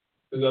in that.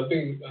 Because I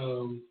think,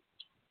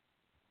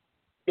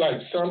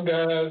 like some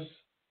guys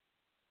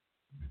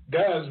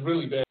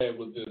really bad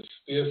with this.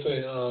 They'll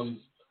say,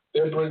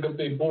 they'll bring up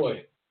their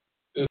boy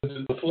to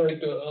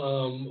deflect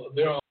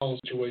their own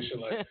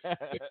situation. Like,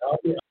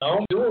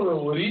 I'm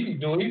doing what he be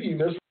doing. He be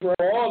messing with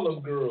all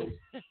them girls.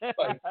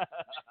 Like,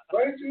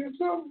 crazy or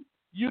something?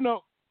 You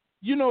know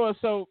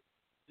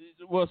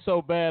what's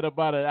so bad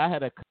about it? I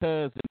had a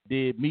cousin that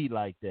did me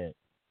like that.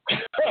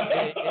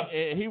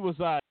 and he was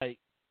like,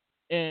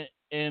 and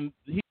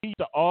he used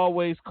to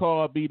always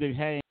call me to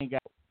hang out,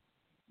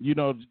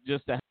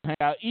 just to hang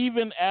out.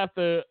 Even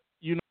after,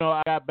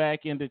 I got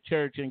back into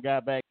church and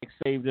got back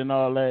saved and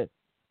all that,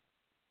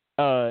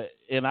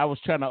 and I was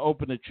trying to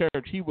open the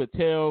church, he would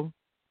tell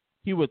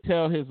his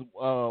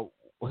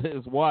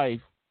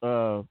wife,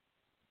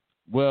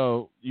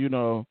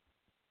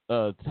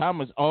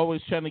 Thomas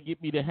always trying to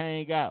get me to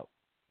hang out,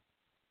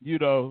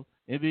 and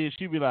then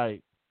she'd be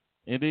like,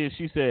 and then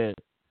she said,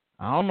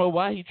 I don't know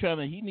why he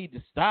need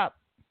to stop.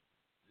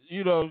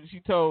 She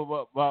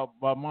told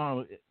my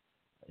mom,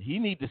 he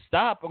need to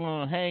stop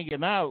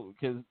hanging out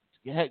because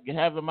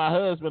having my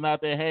husband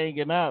out there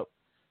hanging out.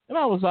 And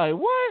I was like,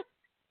 what?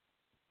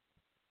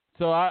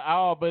 So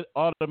I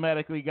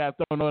automatically got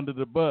thrown under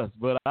the bus.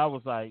 But I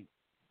was like,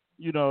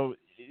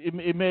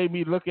 it made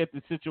me look at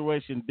the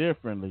situation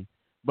differently.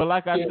 But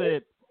like I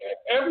said,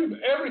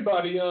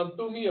 everybody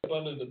threw me up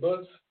under the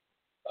bus.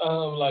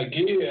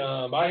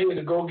 I had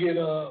to go get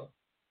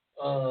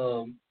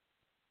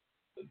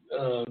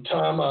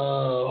Tom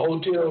a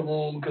hotel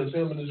room because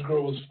him and this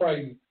girl was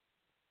fighting.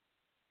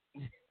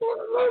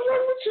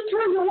 What you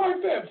tell your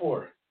wife that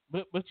for?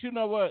 But you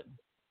know what?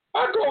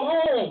 I go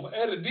home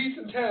at a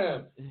decent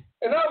time,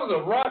 and I was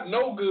a rotten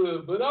no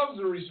good, but I was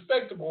a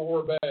respectable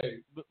whore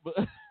bag.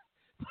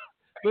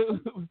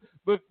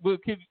 But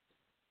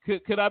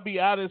could I be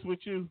honest with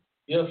you?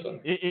 Yes, sir.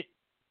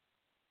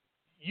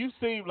 You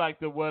seem like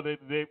the one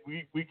that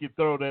we could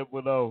throw that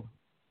one on.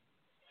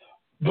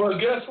 But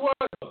guess what?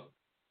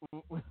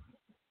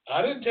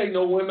 I didn't take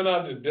no women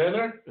out to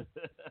dinner.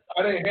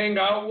 I didn't hang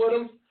out with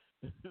them.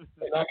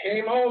 And I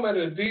came home at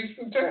a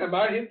decent time.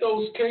 I hit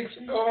those cakes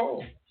and go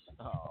home.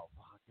 Oh,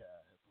 my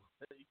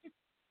God.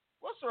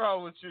 What's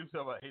wrong with you talking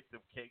about hit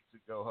them cakes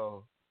and go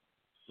home?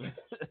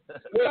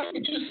 That's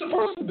what you're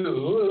supposed to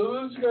do.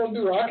 What you going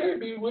to do? I can't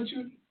be with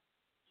you.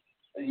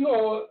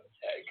 You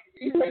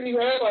can't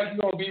even act like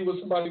you're going to be with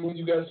somebody when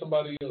you got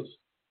somebody else.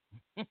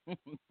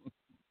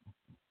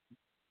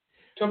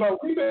 Talking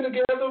about, we've been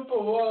together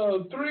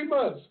for 3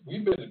 months.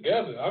 We've been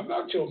together. I'm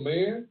not your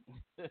man.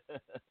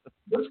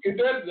 Let's get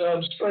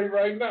that straight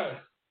right now.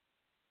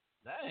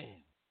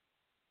 Dang.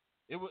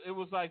 It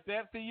was like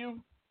that for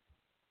you?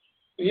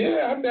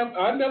 Yeah,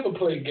 I never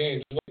played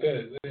games like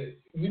that.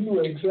 You knew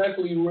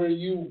exactly where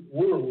you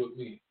were with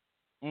me.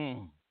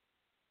 Mm.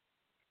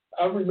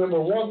 I remember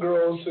one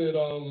girl said,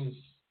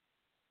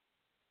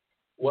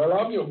 well,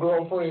 I'm your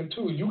girlfriend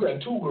too. You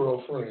got two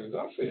girlfriends.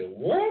 I said,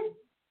 what?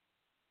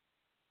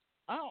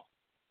 I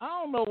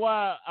don't know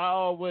why I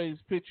always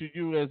pictured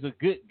you as a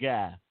good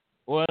guy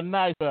or a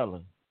nice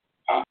fella.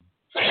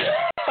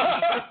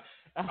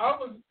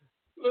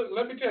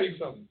 Let me tell you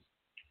something.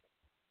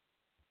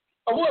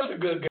 I was a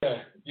good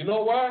guy. You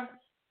know why?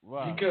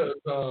 Wow. Because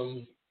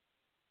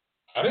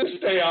I didn't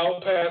stay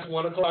out past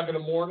 1 o'clock in the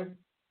morning.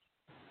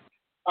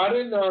 I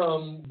didn't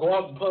go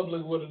out in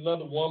public with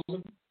another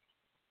woman.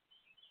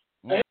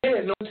 I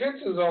had no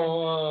intentions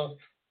on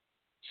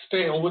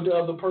staying with the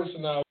other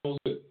person I was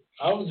with.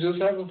 I was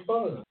just having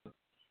fun.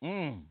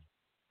 Mm.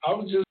 I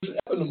was just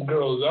having them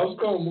girls. I was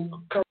going to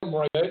come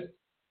right back.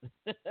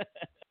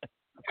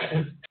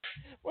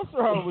 What's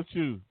wrong with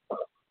you?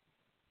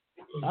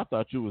 I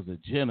thought you was a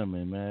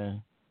gentleman,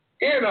 man.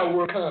 And I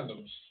wear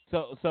condoms.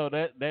 So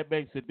that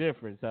makes a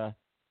difference, huh?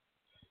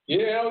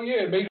 Yeah, hell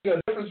yeah. It makes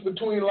a difference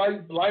between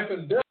life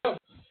and death.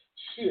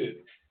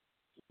 Shit.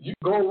 You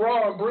go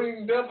raw and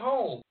bring death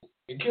home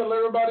and kill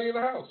everybody in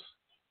the house.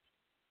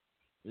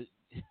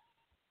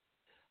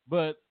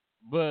 But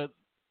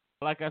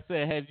like I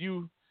said, have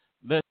you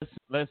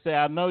let's say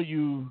I know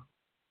you.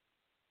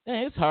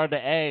 Man, it's hard to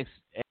ask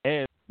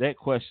that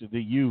question to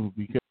you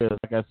because,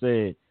 like I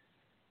said,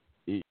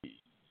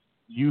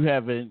 you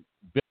haven't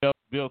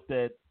built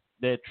that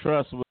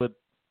trust with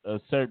a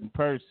certain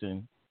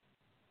person.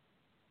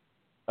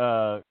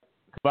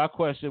 My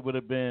question would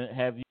have been: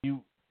 have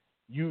you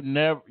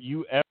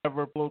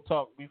ever pillow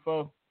talked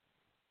before?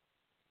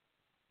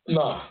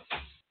 Nah,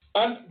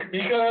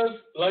 because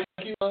like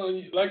you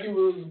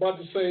was about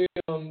to say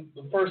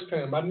the first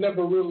time, I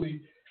never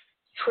really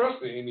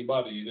trusted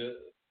anybody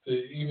to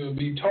even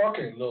be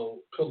talking no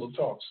pillow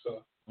talk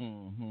stuff.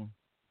 Mm-hmm.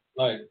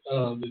 Like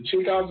the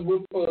chick I was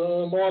with for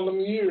all them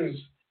years,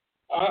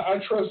 I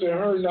trusted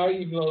her not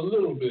even a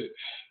little bit.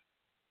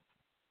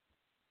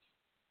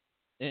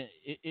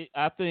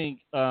 I think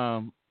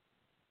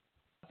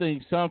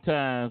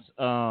sometimes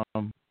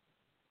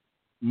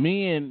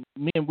men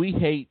we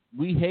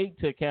hate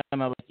to kind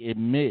of like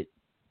admit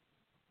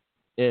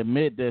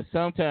that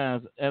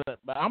sometimes.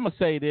 But I'm gonna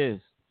say this: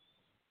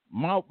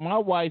 my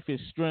wife is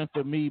strength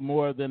for me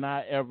more than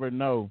I ever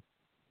know,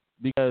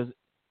 because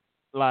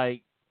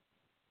like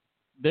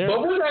there.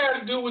 But what that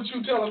have to do with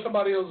you telling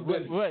somebody else's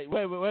business? Wait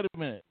a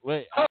minute.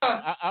 Wait,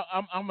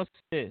 I'm gonna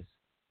say this.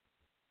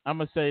 I'm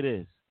gonna say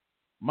this.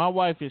 My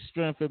wife is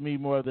strength for me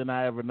more than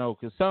I ever know,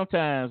 because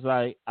sometimes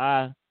like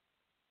I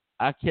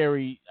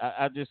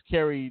just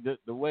carry the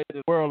weight of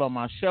the world on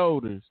my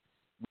shoulders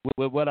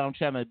with what I'm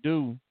trying to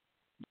do,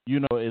 you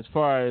know, as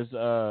far as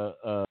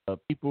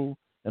people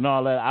and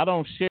all that. I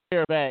don't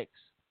share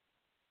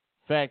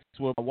facts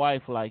with my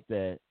wife like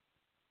that.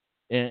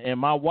 And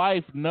my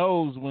wife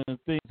knows when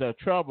things are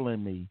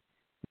troubling me.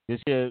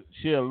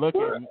 She'll look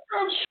at me.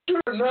 I'm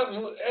sure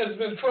nothing has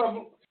been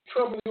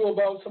troubling you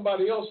about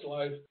somebody else's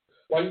life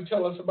while you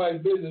telling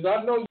somebody's business.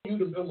 I know you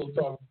the pillow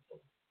talker.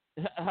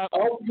 I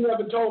hope you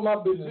haven't told my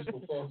business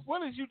before.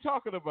 What is you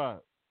talking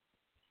about?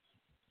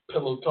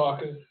 Pillow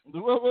talking.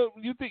 What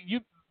you think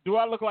do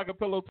I look like a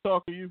pillow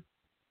talker to you?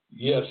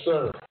 Yes,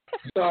 sir.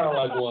 You sound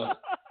like one.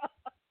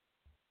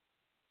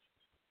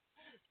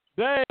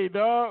 Dang,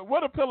 dog.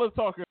 What a pillow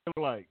talker look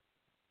like?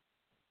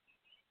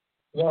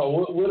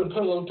 No, what a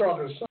pillow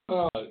talker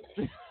sound like.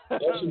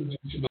 That's what you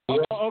should be.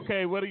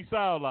 Okay, what he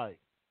sound like?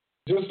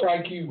 Just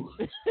like you.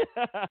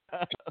 I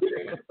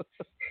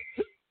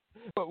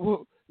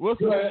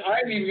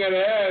ain't even gonna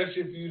ask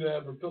if you'd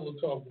ever pillow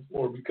talk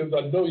before, because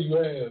I know you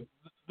have.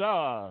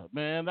 Nah,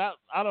 man,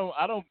 I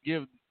don't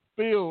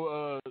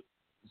spill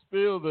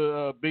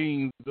the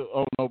beans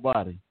on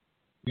nobody.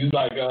 You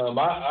like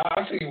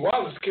I seen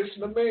Wallace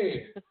kissing a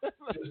man.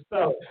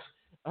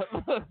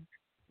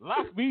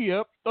 Lock me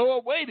up, throw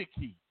away the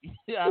key.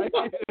 I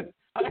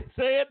ain't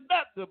saying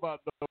nothing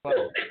about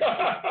nobody.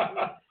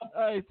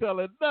 I ain't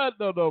telling nothing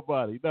to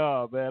nobody.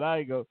 No, man, I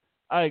ain't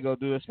gonna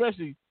do it.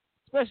 Especially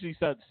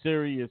something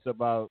serious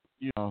about,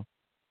 you know,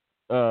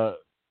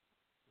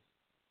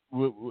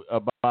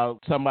 about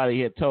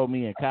somebody had told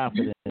me in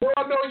confidence. Well,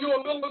 I know you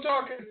a pillow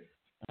talking.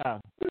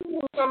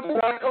 Something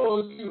I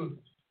told you.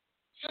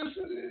 Just,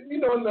 you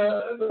know,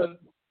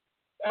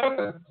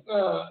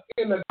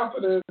 in the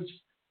confidence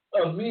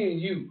of me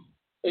and you.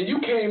 And you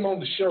came on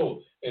the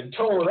show and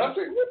told, I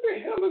said, what the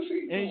hell is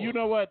he doing? And you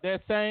know what?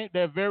 That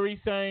very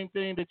same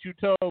thing that you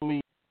told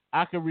me,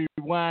 I can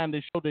rewind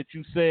the show that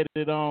you said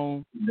it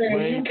on.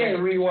 Man, you can't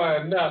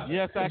rewind nothing.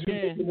 Yes, I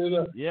can.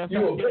 Yes,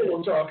 you a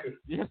pillow talker.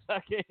 Yes, I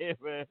can,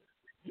 man.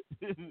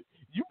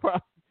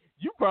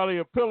 You probably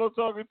a pillow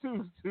talker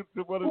too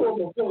to one of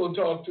them. Pillow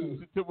talk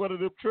too. To one of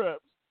them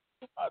traps.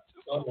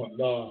 Oh my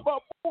God. My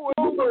boy,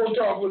 you don't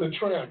talk with a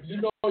tramp.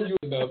 You know you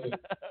nothing.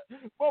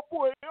 My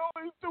boy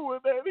always doing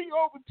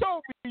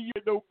told me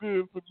you're no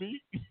good for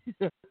me.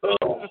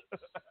 Oh.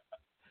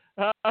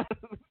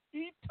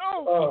 He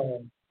told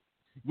me.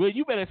 Well,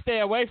 you better stay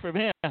away from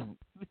him.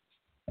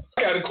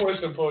 I got a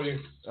question for you.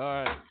 All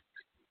right.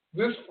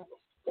 This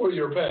for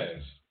your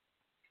past.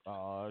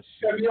 Oh,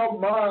 shit. Have your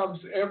moms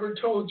ever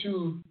told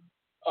you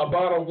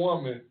about a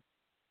woman,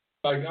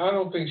 like, I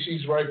don't think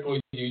she's right for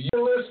you?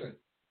 You listen,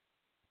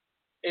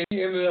 and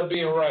you ended up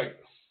being right.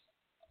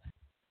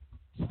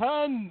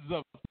 Tons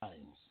of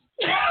times.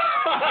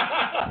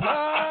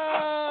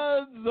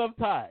 Tons of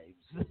times.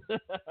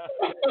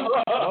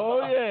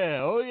 Oh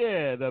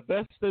yeah. The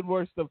best and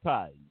worst of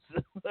times.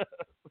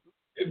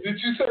 Did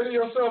you say to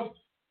yourself,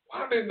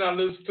 why didn't I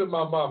listen to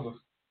my mama?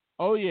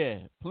 Oh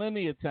yeah,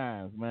 plenty of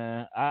times,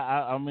 man.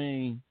 I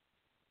mean.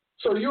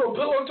 So you a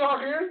pillow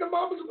talker in the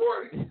mama's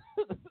boy?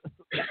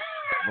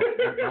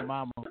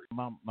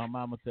 my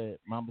mama said.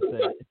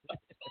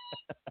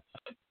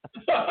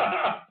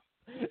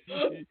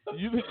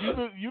 you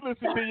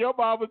listen to your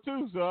mama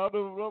too, so I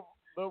don't know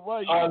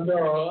why. I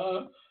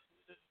know.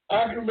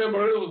 I can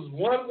remember it was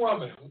one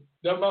woman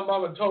that my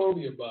mama told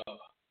me about,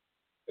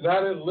 and I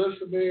didn't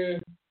listen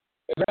in,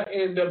 and I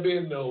ended up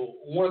being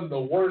one of the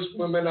worst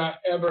women I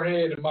ever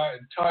had in my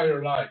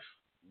entire life.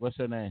 What's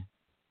her name?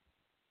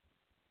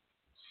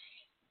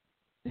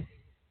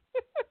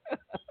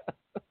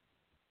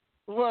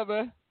 What,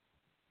 man?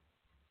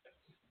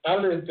 I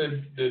let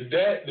the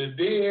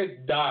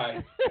dead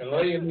die and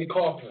lay in the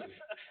coffin.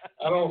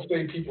 I don't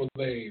say people's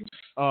names.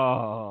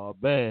 Oh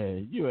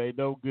man, you ain't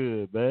no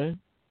good, man.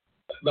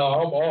 No,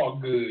 I'm all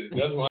good.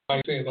 That's why I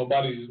ain't saying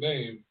nobody's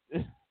name.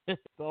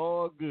 It's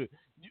all good.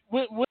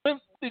 When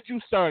did you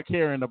start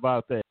caring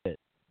about that?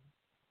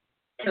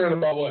 Caring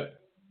about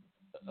what?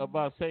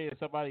 About saying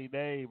somebody's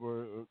name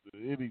or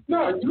anything?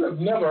 No, you have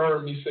never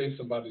heard me say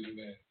somebody's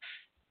name.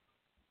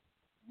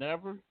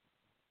 Never?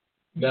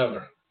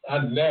 Never. I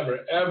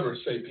never, ever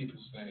say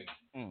people's name.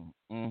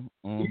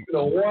 Even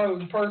the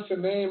one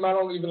person name I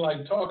don't even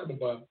like talking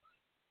about,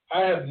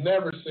 I have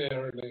never said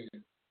her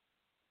name.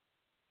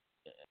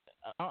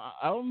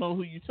 I don't know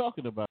who you're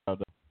talking about,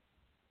 though.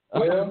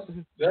 Well,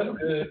 that's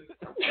good.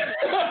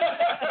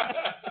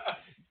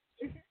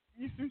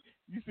 You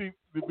see,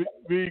 the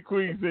big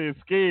queen said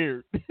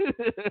scared.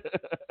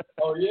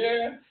 Oh,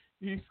 yeah?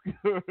 He's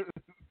scared.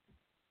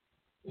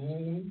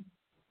 Mm-hmm.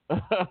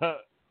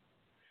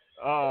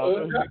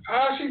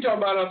 How she talking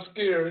about I'm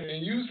scared,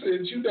 and you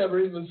said you never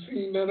even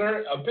seen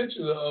a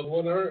picture of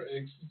one of her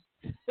exes.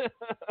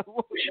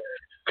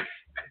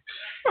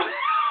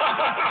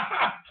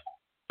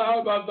 How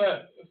about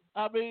that?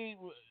 I mean,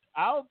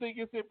 I don't think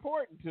it's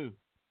important to.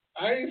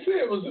 I ain't say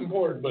it was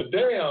important, but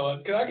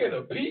damn, can I get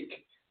a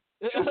peek?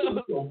 Just a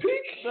little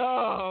peek?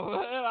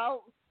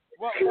 No,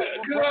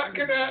 man.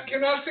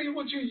 Can I see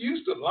what you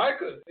used to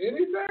like or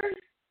anything?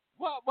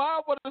 Why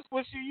what is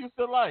what she used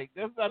to like?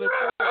 That's not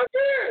important.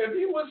 Yeah, if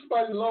you with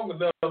somebody long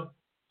enough,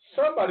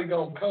 somebody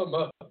gonna come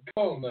up.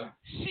 Come on now.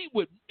 She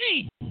with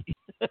me.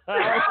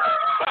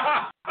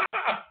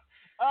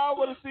 I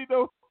want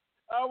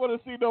to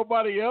see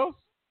nobody else.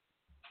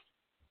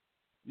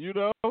 You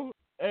know,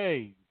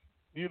 hey,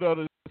 you know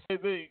the same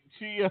thing.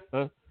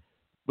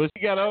 But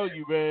she got on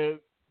you, man.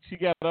 She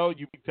got on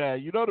you big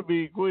time. You know the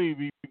big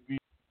queen be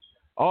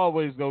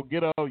always gonna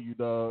get on you,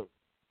 dog.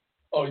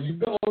 Oh, you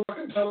go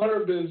and tell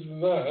her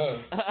business, huh?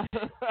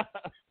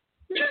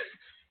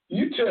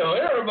 You tell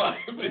everybody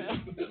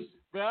business.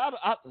 Man,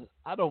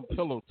 I don't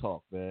pillow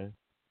talk, man.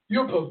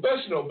 You're a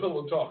professional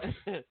pillow talker.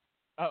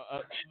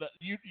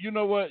 You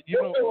know what?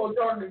 Your pillow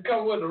talking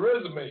come with a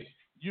resume.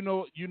 You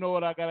know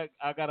what? I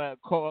gotta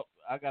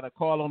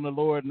call on the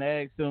Lord and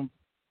ask Him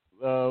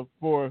to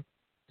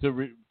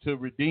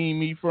redeem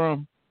me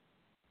from.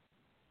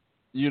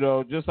 You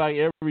know, just like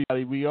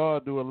everybody, we all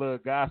do a little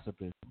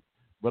gossiping,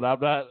 but I'm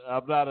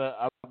not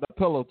a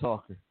pillow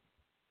talker.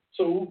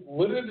 So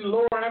what did the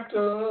Lord have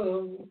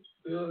to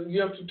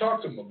you have to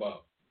talk to Him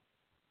about?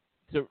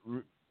 To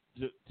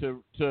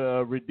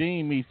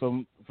redeem me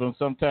from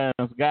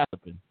sometimes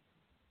gossiping.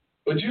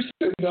 But you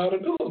said you're not a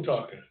pillow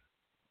talker.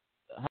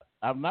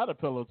 I'm not a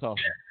pillow talker.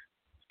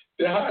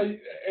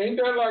 Ain't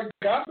that like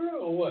gossip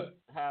or what?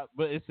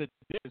 But it's a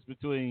difference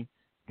between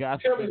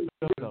gossip and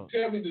pillow.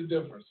 Tell me the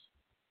difference.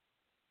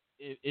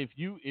 If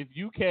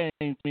you came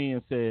to me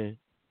and said,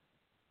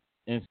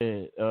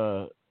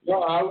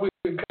 no, I wouldn't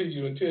come to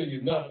you and tell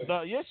you nothing.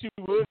 No, yes, you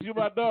would. You're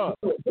my dog.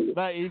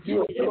 Like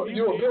you're a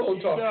pillow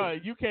talker.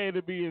 You came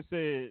to me and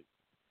said,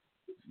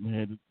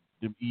 "Man,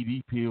 them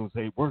ED pills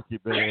ain't working,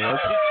 man."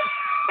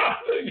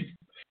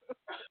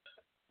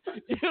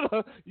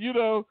 you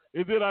know,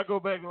 and then I go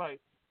back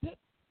like,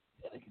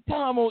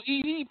 "Time on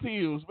ED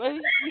pills,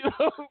 man."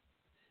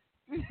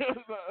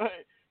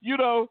 You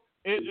know,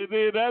 and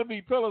then that'd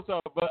be pillow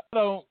talk. But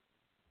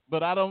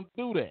I don't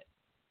do that.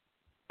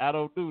 I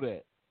don't do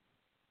that.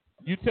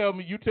 You tell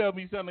me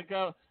something.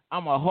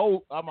 I'm a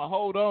hold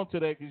on to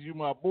that because you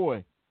my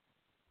boy.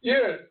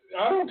 Yeah,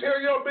 I don't tell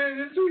your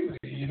business either.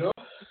 You know.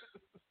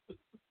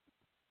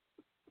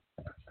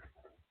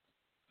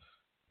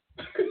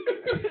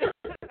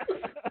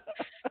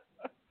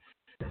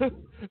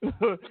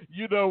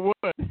 You know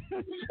what?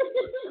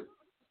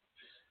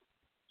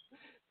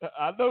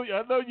 I know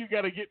you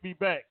got to get me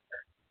back.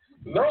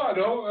 No, I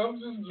don't. I'm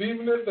just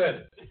leaving it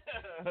at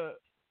that.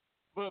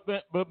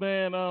 but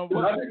man, I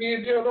didn't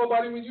even tell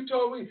nobody when you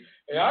told me,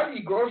 hey, I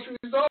eat groceries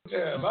all the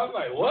time. I was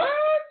like, what?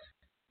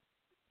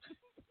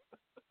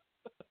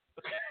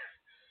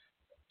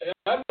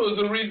 That was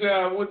the reason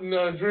I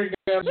wouldn't drink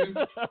after you.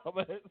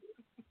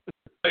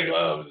 Like,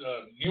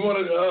 you want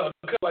to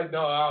cut? Like,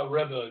 no, I'd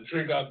rather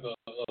drink out the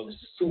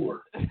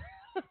sewer.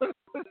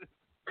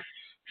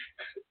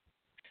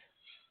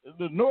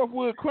 The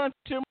Northwood Crunch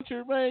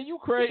Muncher, man, you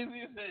crazy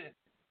as hell.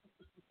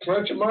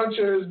 Crunch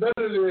Muncher is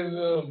better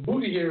than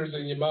booty hairs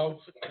in your mouth.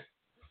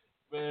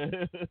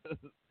 Man,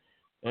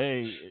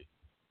 hey,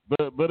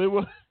 but it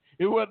wasn't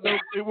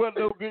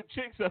no good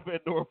chicks up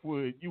at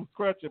Northwood. You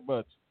Crunch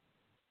Muncher.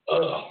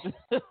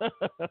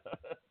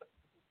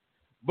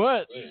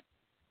 But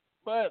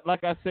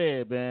like I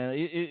said, man,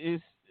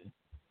 it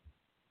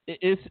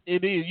is.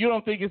 You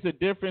don't think it's a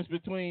difference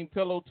between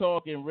pillow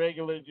talk and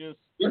regular just?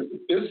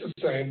 It's the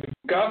same.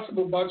 Gossip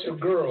about your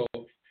girl.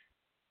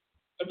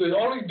 The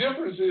only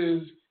difference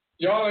is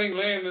y'all ain't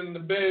laying in the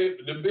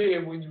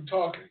bed when you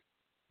talking.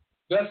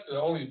 That's the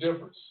only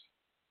difference.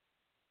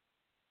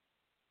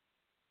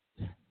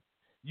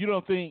 You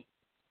don't think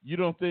you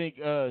don't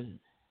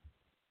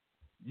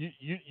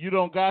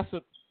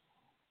gossip?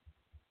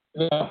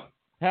 No.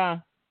 Huh?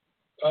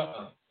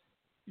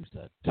 You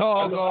said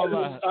dog all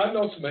night. I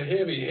know some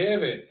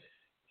heavy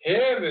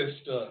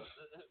stuff.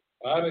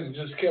 I didn't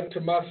just kept to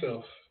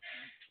myself.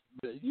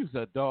 You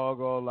said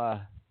dog all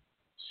night.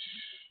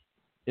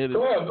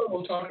 Go ahead,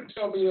 Bill, talking.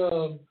 Tell me.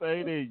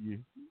 Say it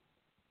in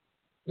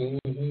you.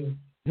 Mm-hmm.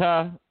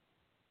 Huh?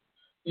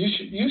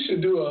 You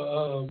should do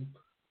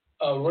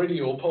a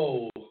radio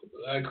poll.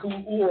 Like who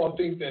all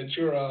think that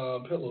you're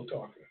a pillow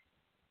talker?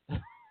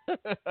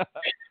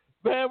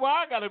 Man,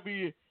 why I gotta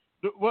be?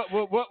 What?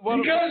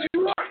 Because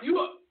you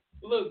are.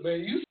 Look, man,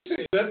 you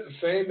say that's the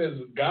same as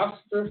a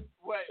gossiper.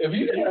 If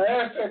you didn't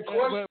ask that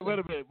question, wait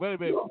a minute.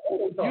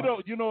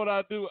 You know what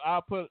I do?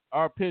 I put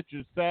our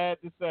pictures side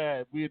to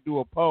side. We'll do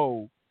a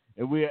poll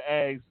and we'll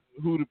ask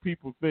who the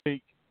people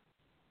think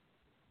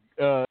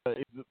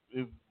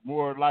is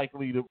more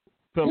likely to.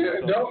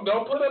 Yeah,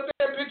 don't put up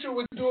that picture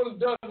with you doing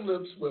the duck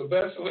lips with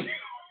Vaseline.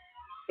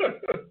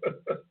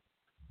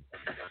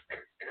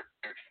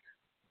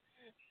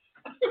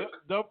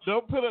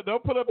 Don't put up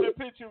that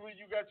picture when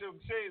you got your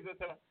shades at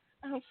the.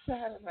 I'm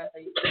sorry.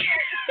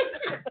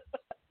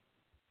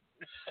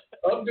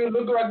 I'm just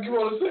looking like you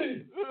want to say.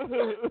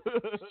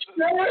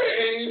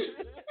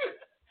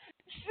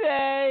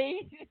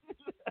 Shay.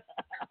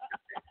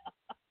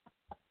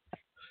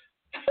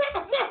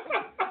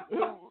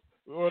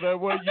 Or that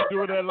way you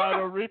doing that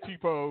Lionel Richie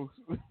pose.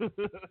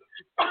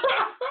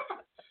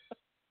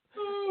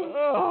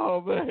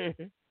 Oh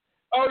man.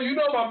 Oh, you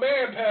know my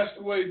man passed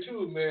away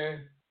too,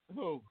 man.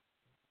 Who?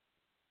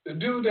 The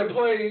dude that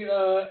played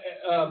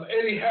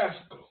Eddie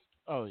Haskell.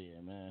 Oh yeah,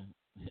 man.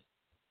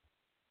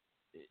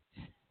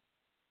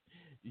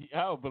 I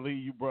don't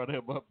believe you brought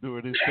him up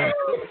during this show.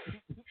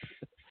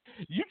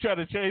 You try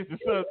to change the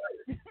subject.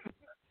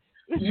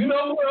 You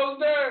know who else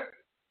there?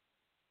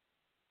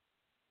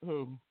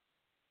 Who?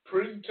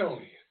 Pretty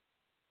Tony.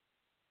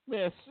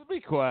 Man,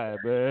 be quiet,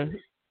 man.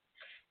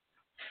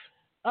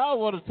 I don't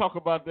want to talk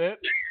about that.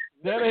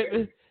 That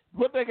ain't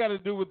what they got to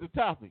do with the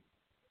topic.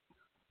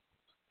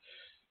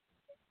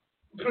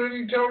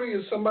 Pretty Tony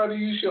is somebody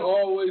you should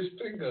always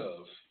think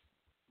of.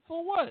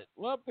 For what?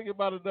 Well, I'm thinking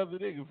about another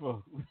nigga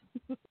for.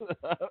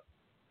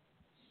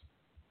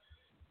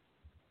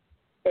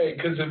 Hey,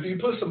 because if you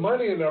put some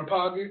money in her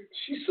pocket,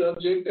 she's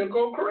subject to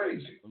go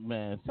crazy.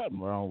 Man, something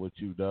wrong with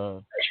you,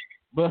 dog.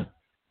 But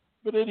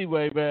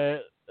anyway,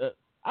 man,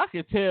 I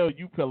can tell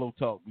you pillow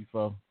talk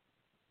before.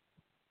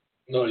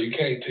 No, you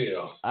can't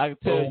tell. I can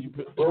tell you.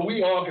 But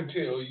we all can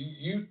tell.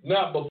 You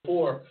not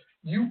before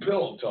you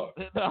pillow talk.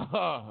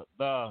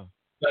 No.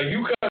 Like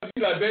you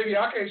like, baby,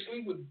 I can't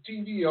sleep with the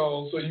TV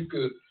on, so you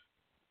could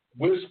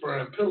whisper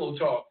and pillow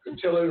talk and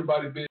tell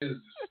everybody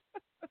business.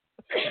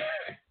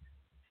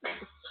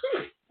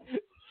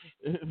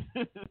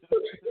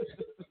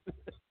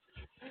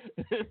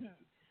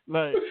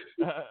 Like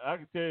I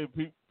can tell you,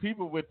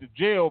 people with the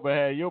jail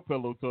behind your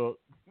pillow talk.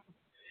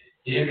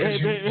 Yeah,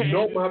 because you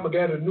know, Mama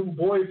got a new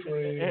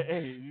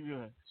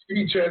boyfriend.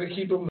 She trying to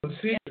keep him a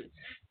secret.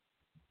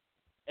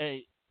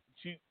 Hey,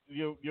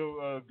 your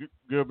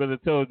girl better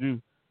told you.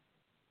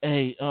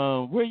 Hey,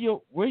 where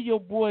your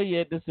boy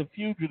at? That's a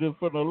fugitive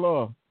from the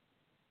law.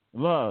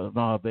 No,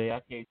 babe, I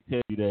can't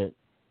tell you that.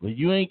 But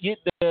you ain't get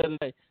there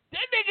today.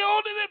 That nigga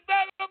on it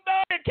down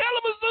in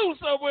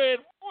Kalamazoo somewhere.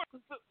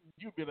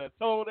 You been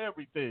told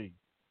everything.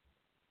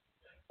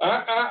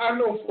 I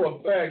know for a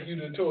fact you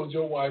done told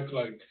your wife,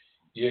 like,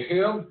 yeah,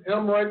 him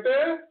right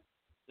there,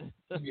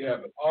 you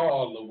have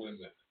all the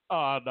women.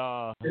 Oh,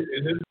 no.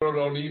 And this girl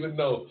don't even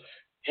know.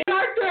 He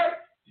like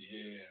that?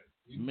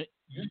 Yeah.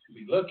 You should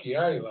be lucky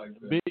I ain't like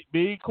that.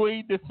 Mean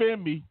Queen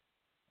defend me.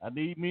 I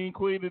need Mean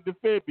Queen to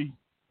defend me.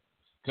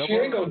 Come She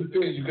ain't on. gonna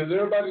defend you because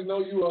everybody know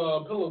you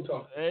pillow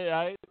talker. Hey,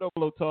 I ain't no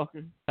pillow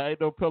talker. I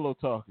ain't no pillow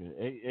talker.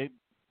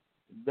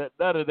 None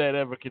of that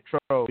ever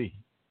control me.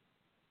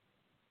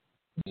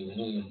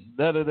 Mm-hmm.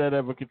 None of that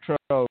ever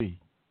control me.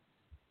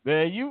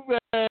 Man,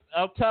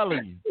 I'm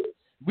telling you,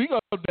 we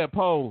gonna do that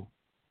poll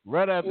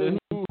right after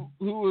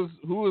who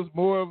is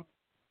more of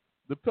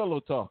the pillow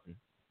talker.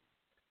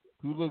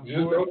 Who looks Just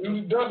more? don't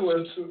do the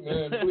Douglas,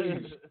 man,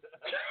 please.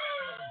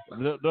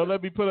 Don't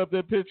let me put up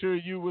that picture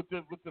of you with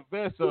the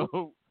vest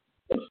on,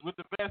 with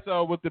the vest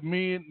on with the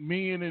men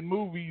in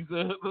movies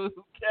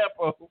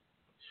capo.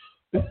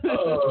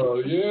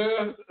 Oh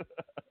yeah.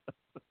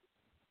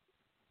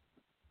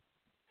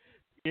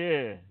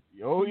 Yeah.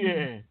 Oh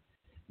yeah.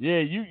 Yeah.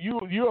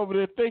 You over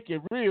there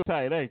thinking real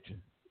tight, ain't you?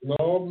 No,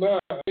 I'm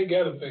not. I ain't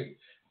got to think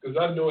because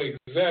I know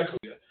exactly.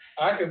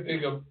 I can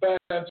think of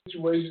 5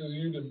 situations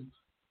you can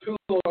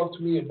pillow off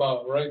to me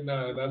about right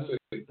now, and I say,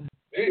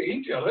 hey,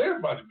 he tell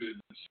everybody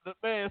business.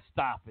 Man,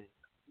 stop it.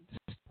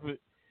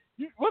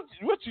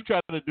 What you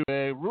trying to do,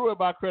 man? Ruin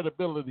my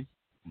credibility.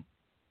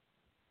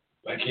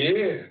 Like,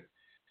 yeah,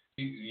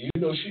 you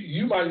know,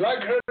 you might like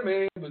her,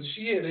 man, but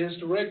she had a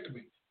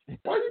hysterectomy.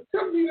 Why you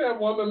telling me that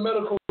woman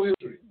medical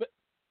history?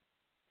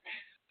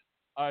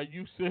 Are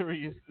you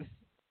serious?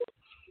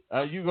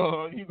 Are you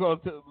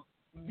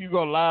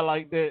gonna lie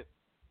like that?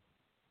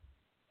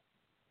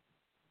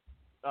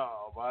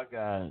 Oh my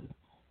God.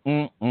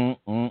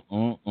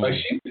 Like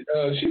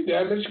she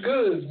damaged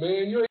goods,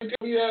 man. You ain't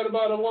tell me that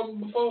about a woman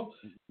before.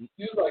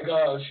 You was like,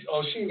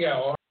 she ain't got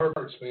all her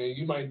hurts, man.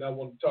 You might not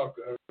want to talk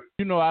to her.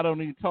 You know I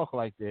don't even talk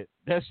like that.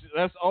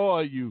 That's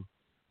all you.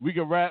 We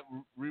can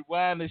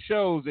rewind the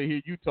shows and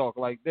hear you talk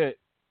like that.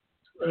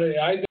 Hey,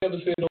 I ain't never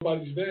said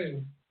nobody's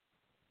name.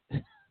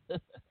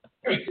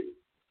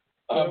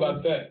 How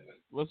about that?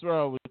 What's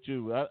wrong with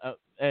you?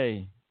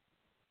 Hey.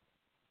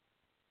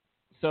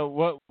 So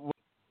what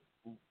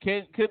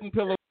couldn't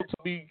pillow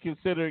be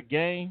considered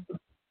game?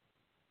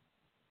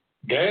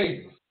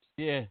 Game.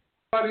 Yeah.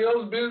 Somebody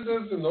else's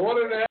business in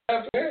order to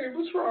have. Hey,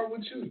 what's wrong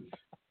with you?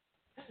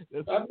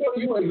 I know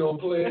you ain't no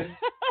player.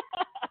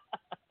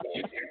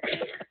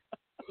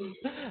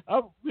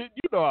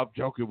 You know I'm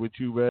joking with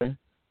you, man.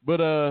 But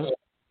you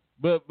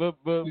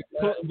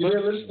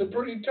didn't listen to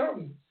Pretty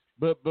Tongue.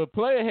 But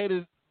player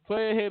haters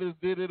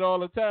did it all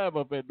the time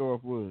up at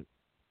Northwood.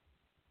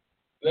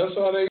 That's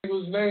why they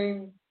was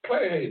named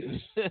player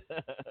haters.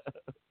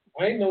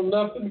 I ain't know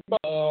nothing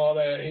about all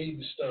that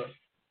hating stuff.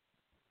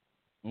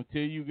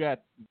 Until you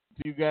got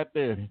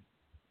there.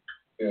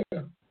 Yeah.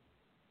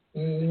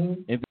 Mm-hmm.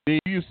 And they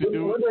used to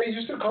do. What they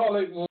used to call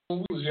it when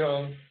we was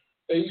young,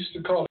 they used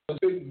to call it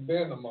spitting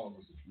venom on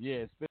them.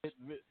 Yeah,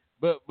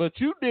 but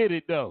you did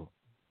it though.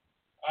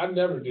 I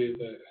never did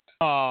that.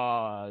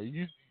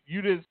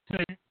 You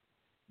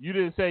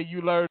didn't say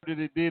you learned it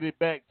and did it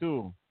back to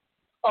them.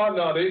 Oh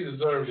no, they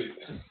deserved it.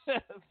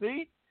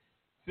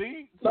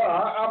 See? No,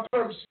 I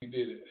purposely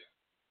did it.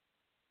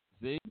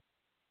 See?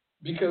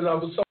 Because I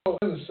was so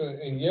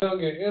innocent and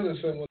young and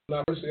innocent when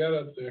I first got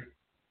up there.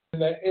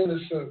 And that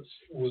innocence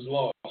was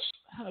lost.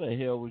 How the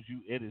hell was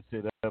you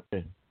innocent up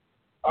there?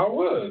 I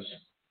was.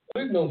 I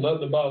didn't know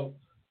nothing about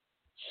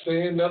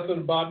saying nothing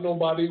about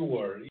nobody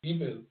or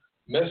even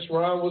mess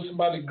around with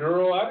somebody's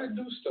girl. I didn't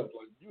do stuff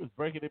like that. You was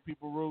breaking in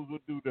people's rules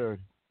with do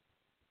dirty.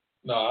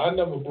 No, I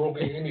never broke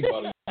in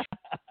anybody.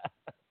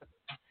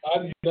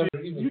 I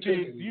never even took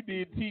it. You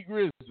did T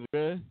Grizzly,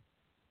 man.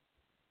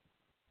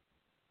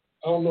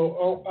 I don't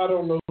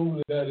know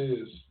who that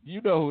is.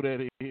 You know who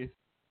that is.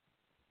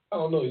 I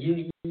don't know.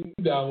 You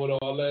down with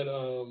all that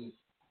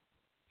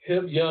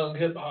young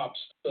hip hop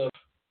stuff.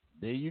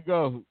 There you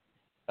go.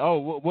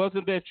 Oh,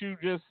 wasn't that you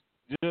just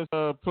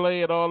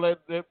playing all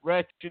that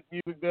ratchet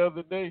music the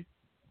other day?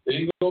 There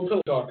you go,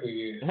 pillow talking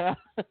again.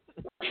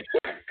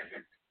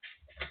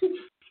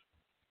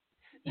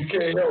 You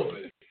can't help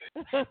it.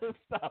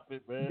 Stop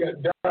it, man. You got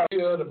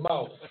diarrhea of the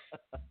mouth.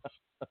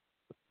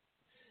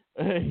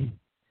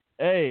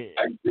 Hey.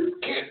 I just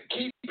can't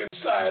keep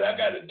inside. I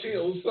gotta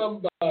tell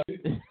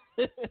somebody.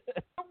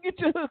 Come get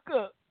your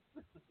hookup.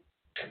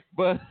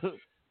 But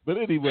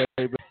anyway,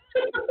 man.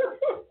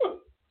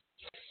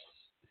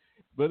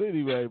 But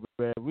anyway,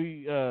 man,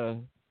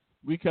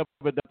 we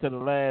covered up to the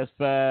last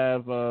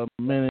 5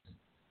 minutes.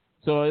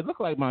 So it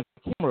looked like my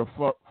camera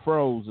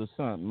froze or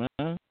something,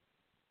 man.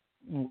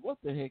 What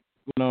the heck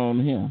is going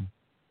on here?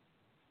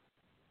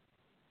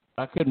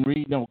 I couldn't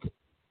read. No.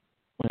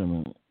 Wait a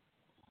minute.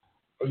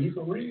 Oh, you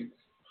can read.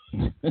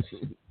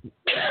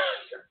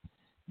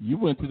 You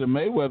went to the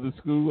Mayweather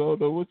school. I don't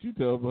know what you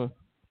talking about.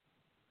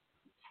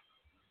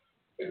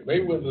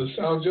 Mayweather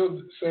sound your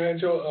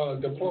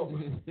diploma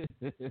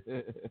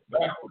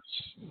backwards.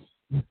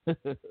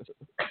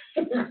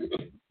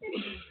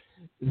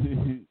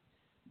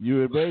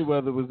 You and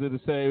Mayweather was in the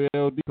same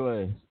LD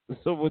class.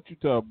 So what you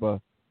talking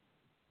about?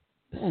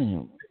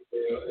 Damn.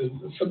 If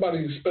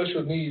somebody with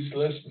special needs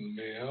listening,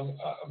 man,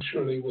 I'm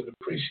sure they would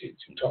appreciate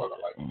you talking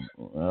like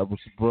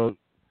that.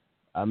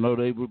 I know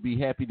they would be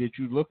happy that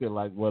you looking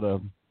like one of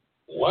them.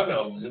 One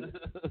of them.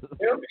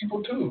 There are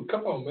people too.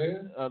 Come on,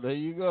 man. Oh, there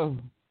you go.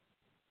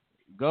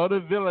 Go to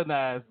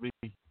villainize me.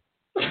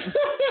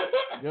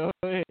 Go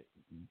ahead.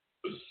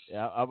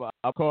 Yeah,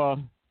 I'll call.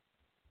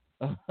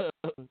 I'm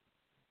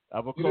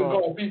gonna You don't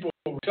call people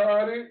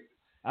retarded.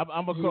 I'm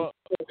gonna call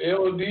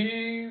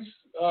LDs.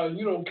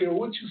 You don't care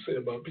what you say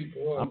about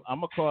people. Huh? I'm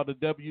gonna call the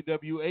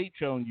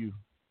WWH on you.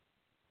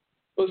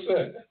 What's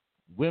that?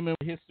 Women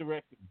with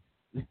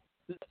hysterectomy.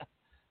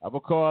 I'm gonna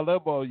call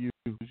them on you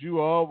because you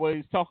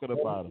always talking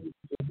about them.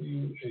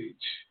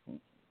 WH.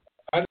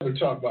 I never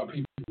talk about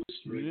people with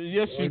hysterectomy.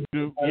 Yes, you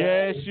do.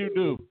 Yes, you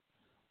do.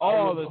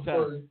 All the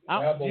time.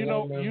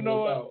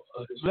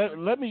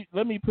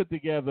 Let me put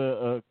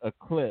together a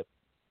clip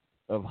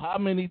of how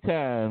many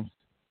times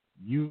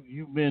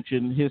you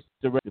mentioned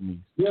hysterectomy.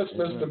 Yes,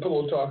 Mr.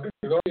 Pillow Talker.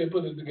 Go ahead and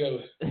put it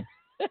together.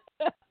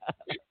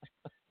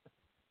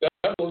 That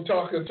Pillow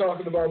Talker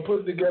talking about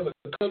putting together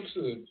clips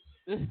and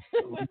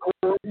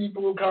record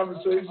people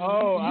conversations.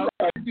 Oh,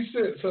 you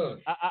said,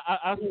 son.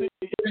 I see.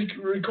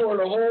 Record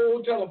a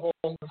whole telephone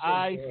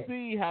conversation. I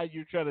see how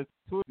you're trying to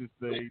twist this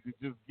thing to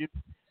just get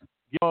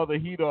all the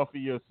heat off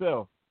of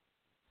yourself.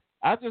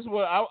 I just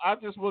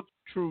want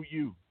true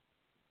you.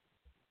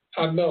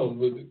 I know,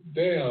 but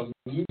damn,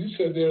 you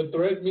said they'll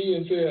threaten me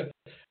and said,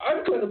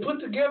 I'm going to put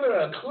together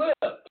a clip.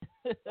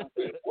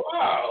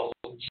 Wow,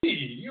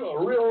 gee, you're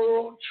a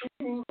real,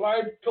 true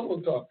life pillow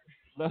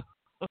talker.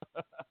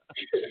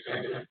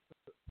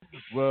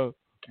 Well,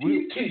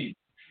 PT.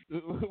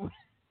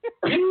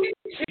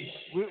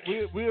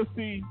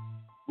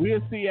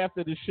 We'll see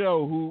after the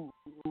show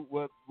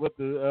what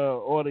the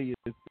audience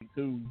is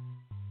to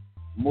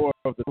more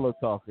of the pillow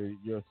talker,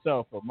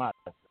 yourself or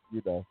myself.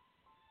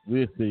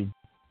 We'll see.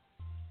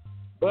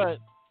 But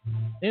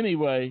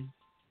anyway,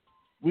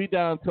 we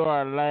down to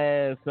our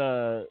last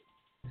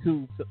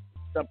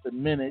 2-something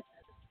minutes,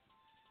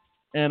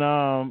 and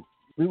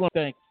we want to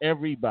thank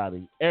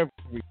everybody that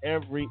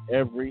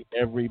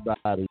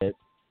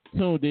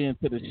tuned in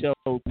to the show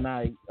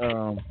tonight.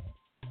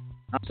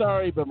 I'm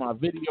sorry, but my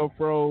video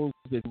froze.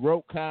 It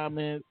wrote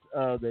comments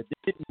that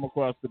didn't come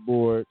across the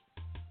board.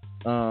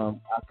 I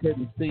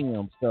couldn't see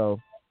them. So,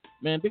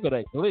 man, look at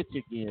that glitch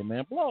again,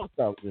 man. Blog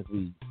Talk this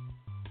week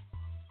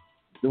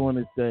doing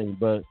this thing.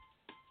 But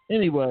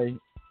anyway,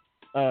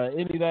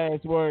 any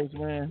last words,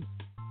 man?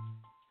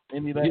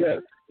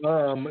 Yes.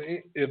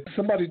 If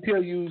somebody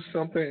tell you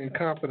something in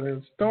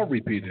confidence, don't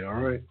repeat it, all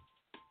right?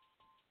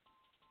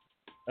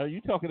 Are you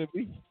talking to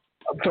me?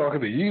 I'm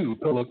talking to you,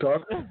 Pillow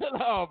Talk.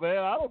 No, man,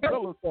 I don't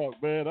pillow talk,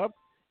 man.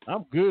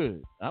 I'm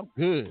good. I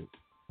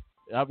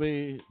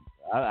mean,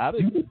 I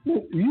didn't.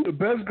 You the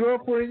best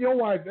girlfriend your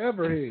wife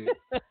ever had.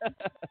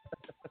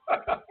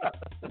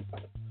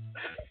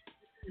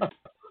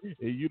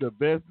 And you the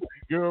best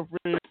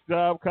girlfriend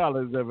John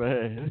Collins ever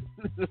had.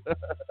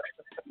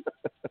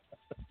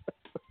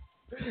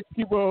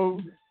 Keep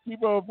on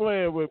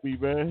playing with me,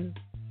 man.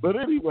 But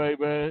anyway,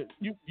 man,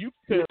 you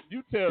tell.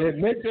 Yeah,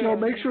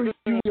 make sure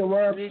you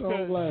arrive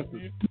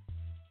sunglasses.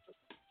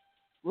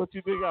 What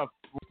you think? I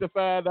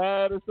justified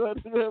that or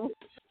something?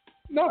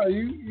 No,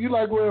 you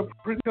like wearing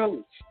pretty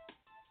colors.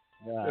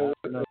 Nah,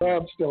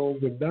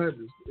 rhinestones and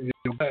diamonds in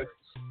your back.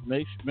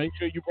 Make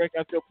sure you break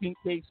out your pink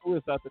cake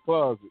Swiss out the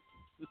closet.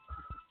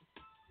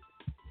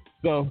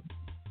 So,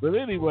 but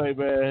anyway,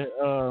 man,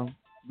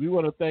 we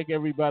want to thank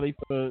everybody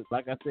for,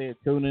 like I said,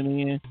 tuning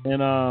in.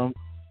 And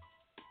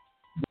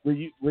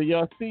will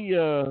y'all see?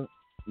 No,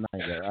 I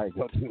ain't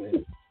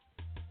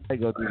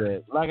gonna do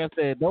that. Like I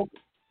said, don't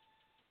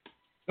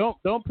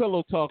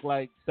pillow talk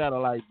like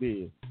Satellite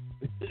Biz.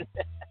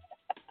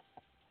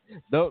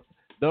 Don't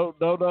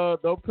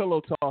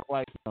pillow talk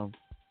like him.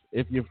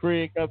 If your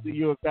friend comes to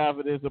you with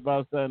confidence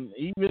about something,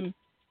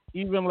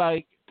 even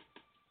like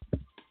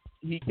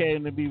he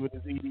came to me with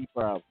his ED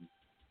problem.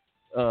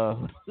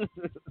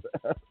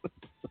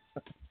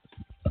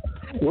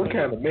 What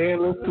kind of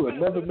man looks to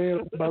another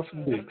man about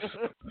some dicks?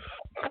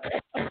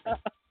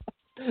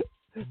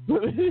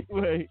 But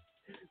anyway,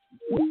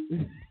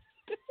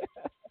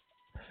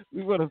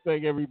 we want to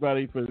thank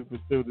everybody for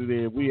tuning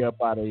in. We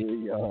up out of here,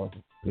 y'all.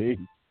 Peace.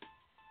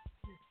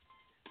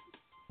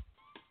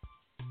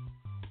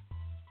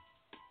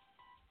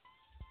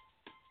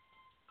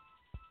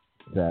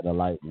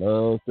 Satellite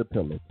loves the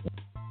pillow.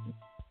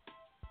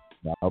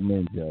 Y'all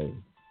enjoy.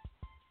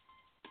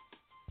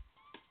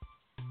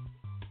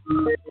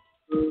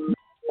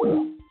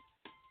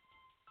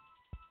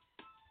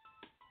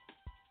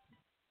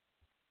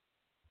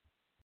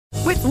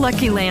 With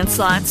Lucky Land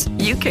Slots,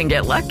 you can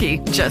get lucky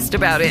just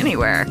about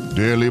anywhere.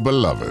 Dearly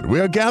beloved, we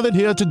are gathered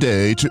here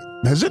today to...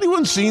 Has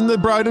anyone seen the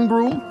bride and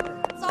groom?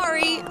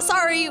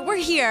 Sorry, we're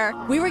here.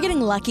 We were getting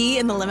lucky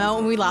in the limo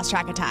and we lost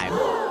track of time.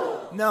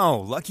 No,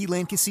 Lucky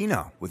Land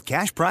Casino, with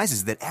cash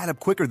prizes that add up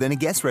quicker than a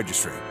guest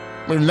registry.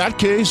 In that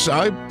case,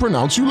 I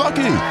pronounce you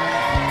lucky.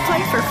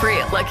 Play for free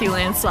at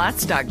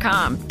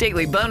LuckyLandSlots.com.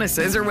 Daily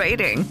bonuses are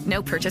waiting.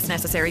 No purchase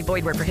necessary.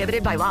 Void where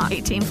prohibited by law.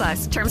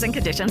 18+. Terms and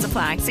conditions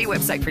apply. See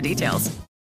website for details.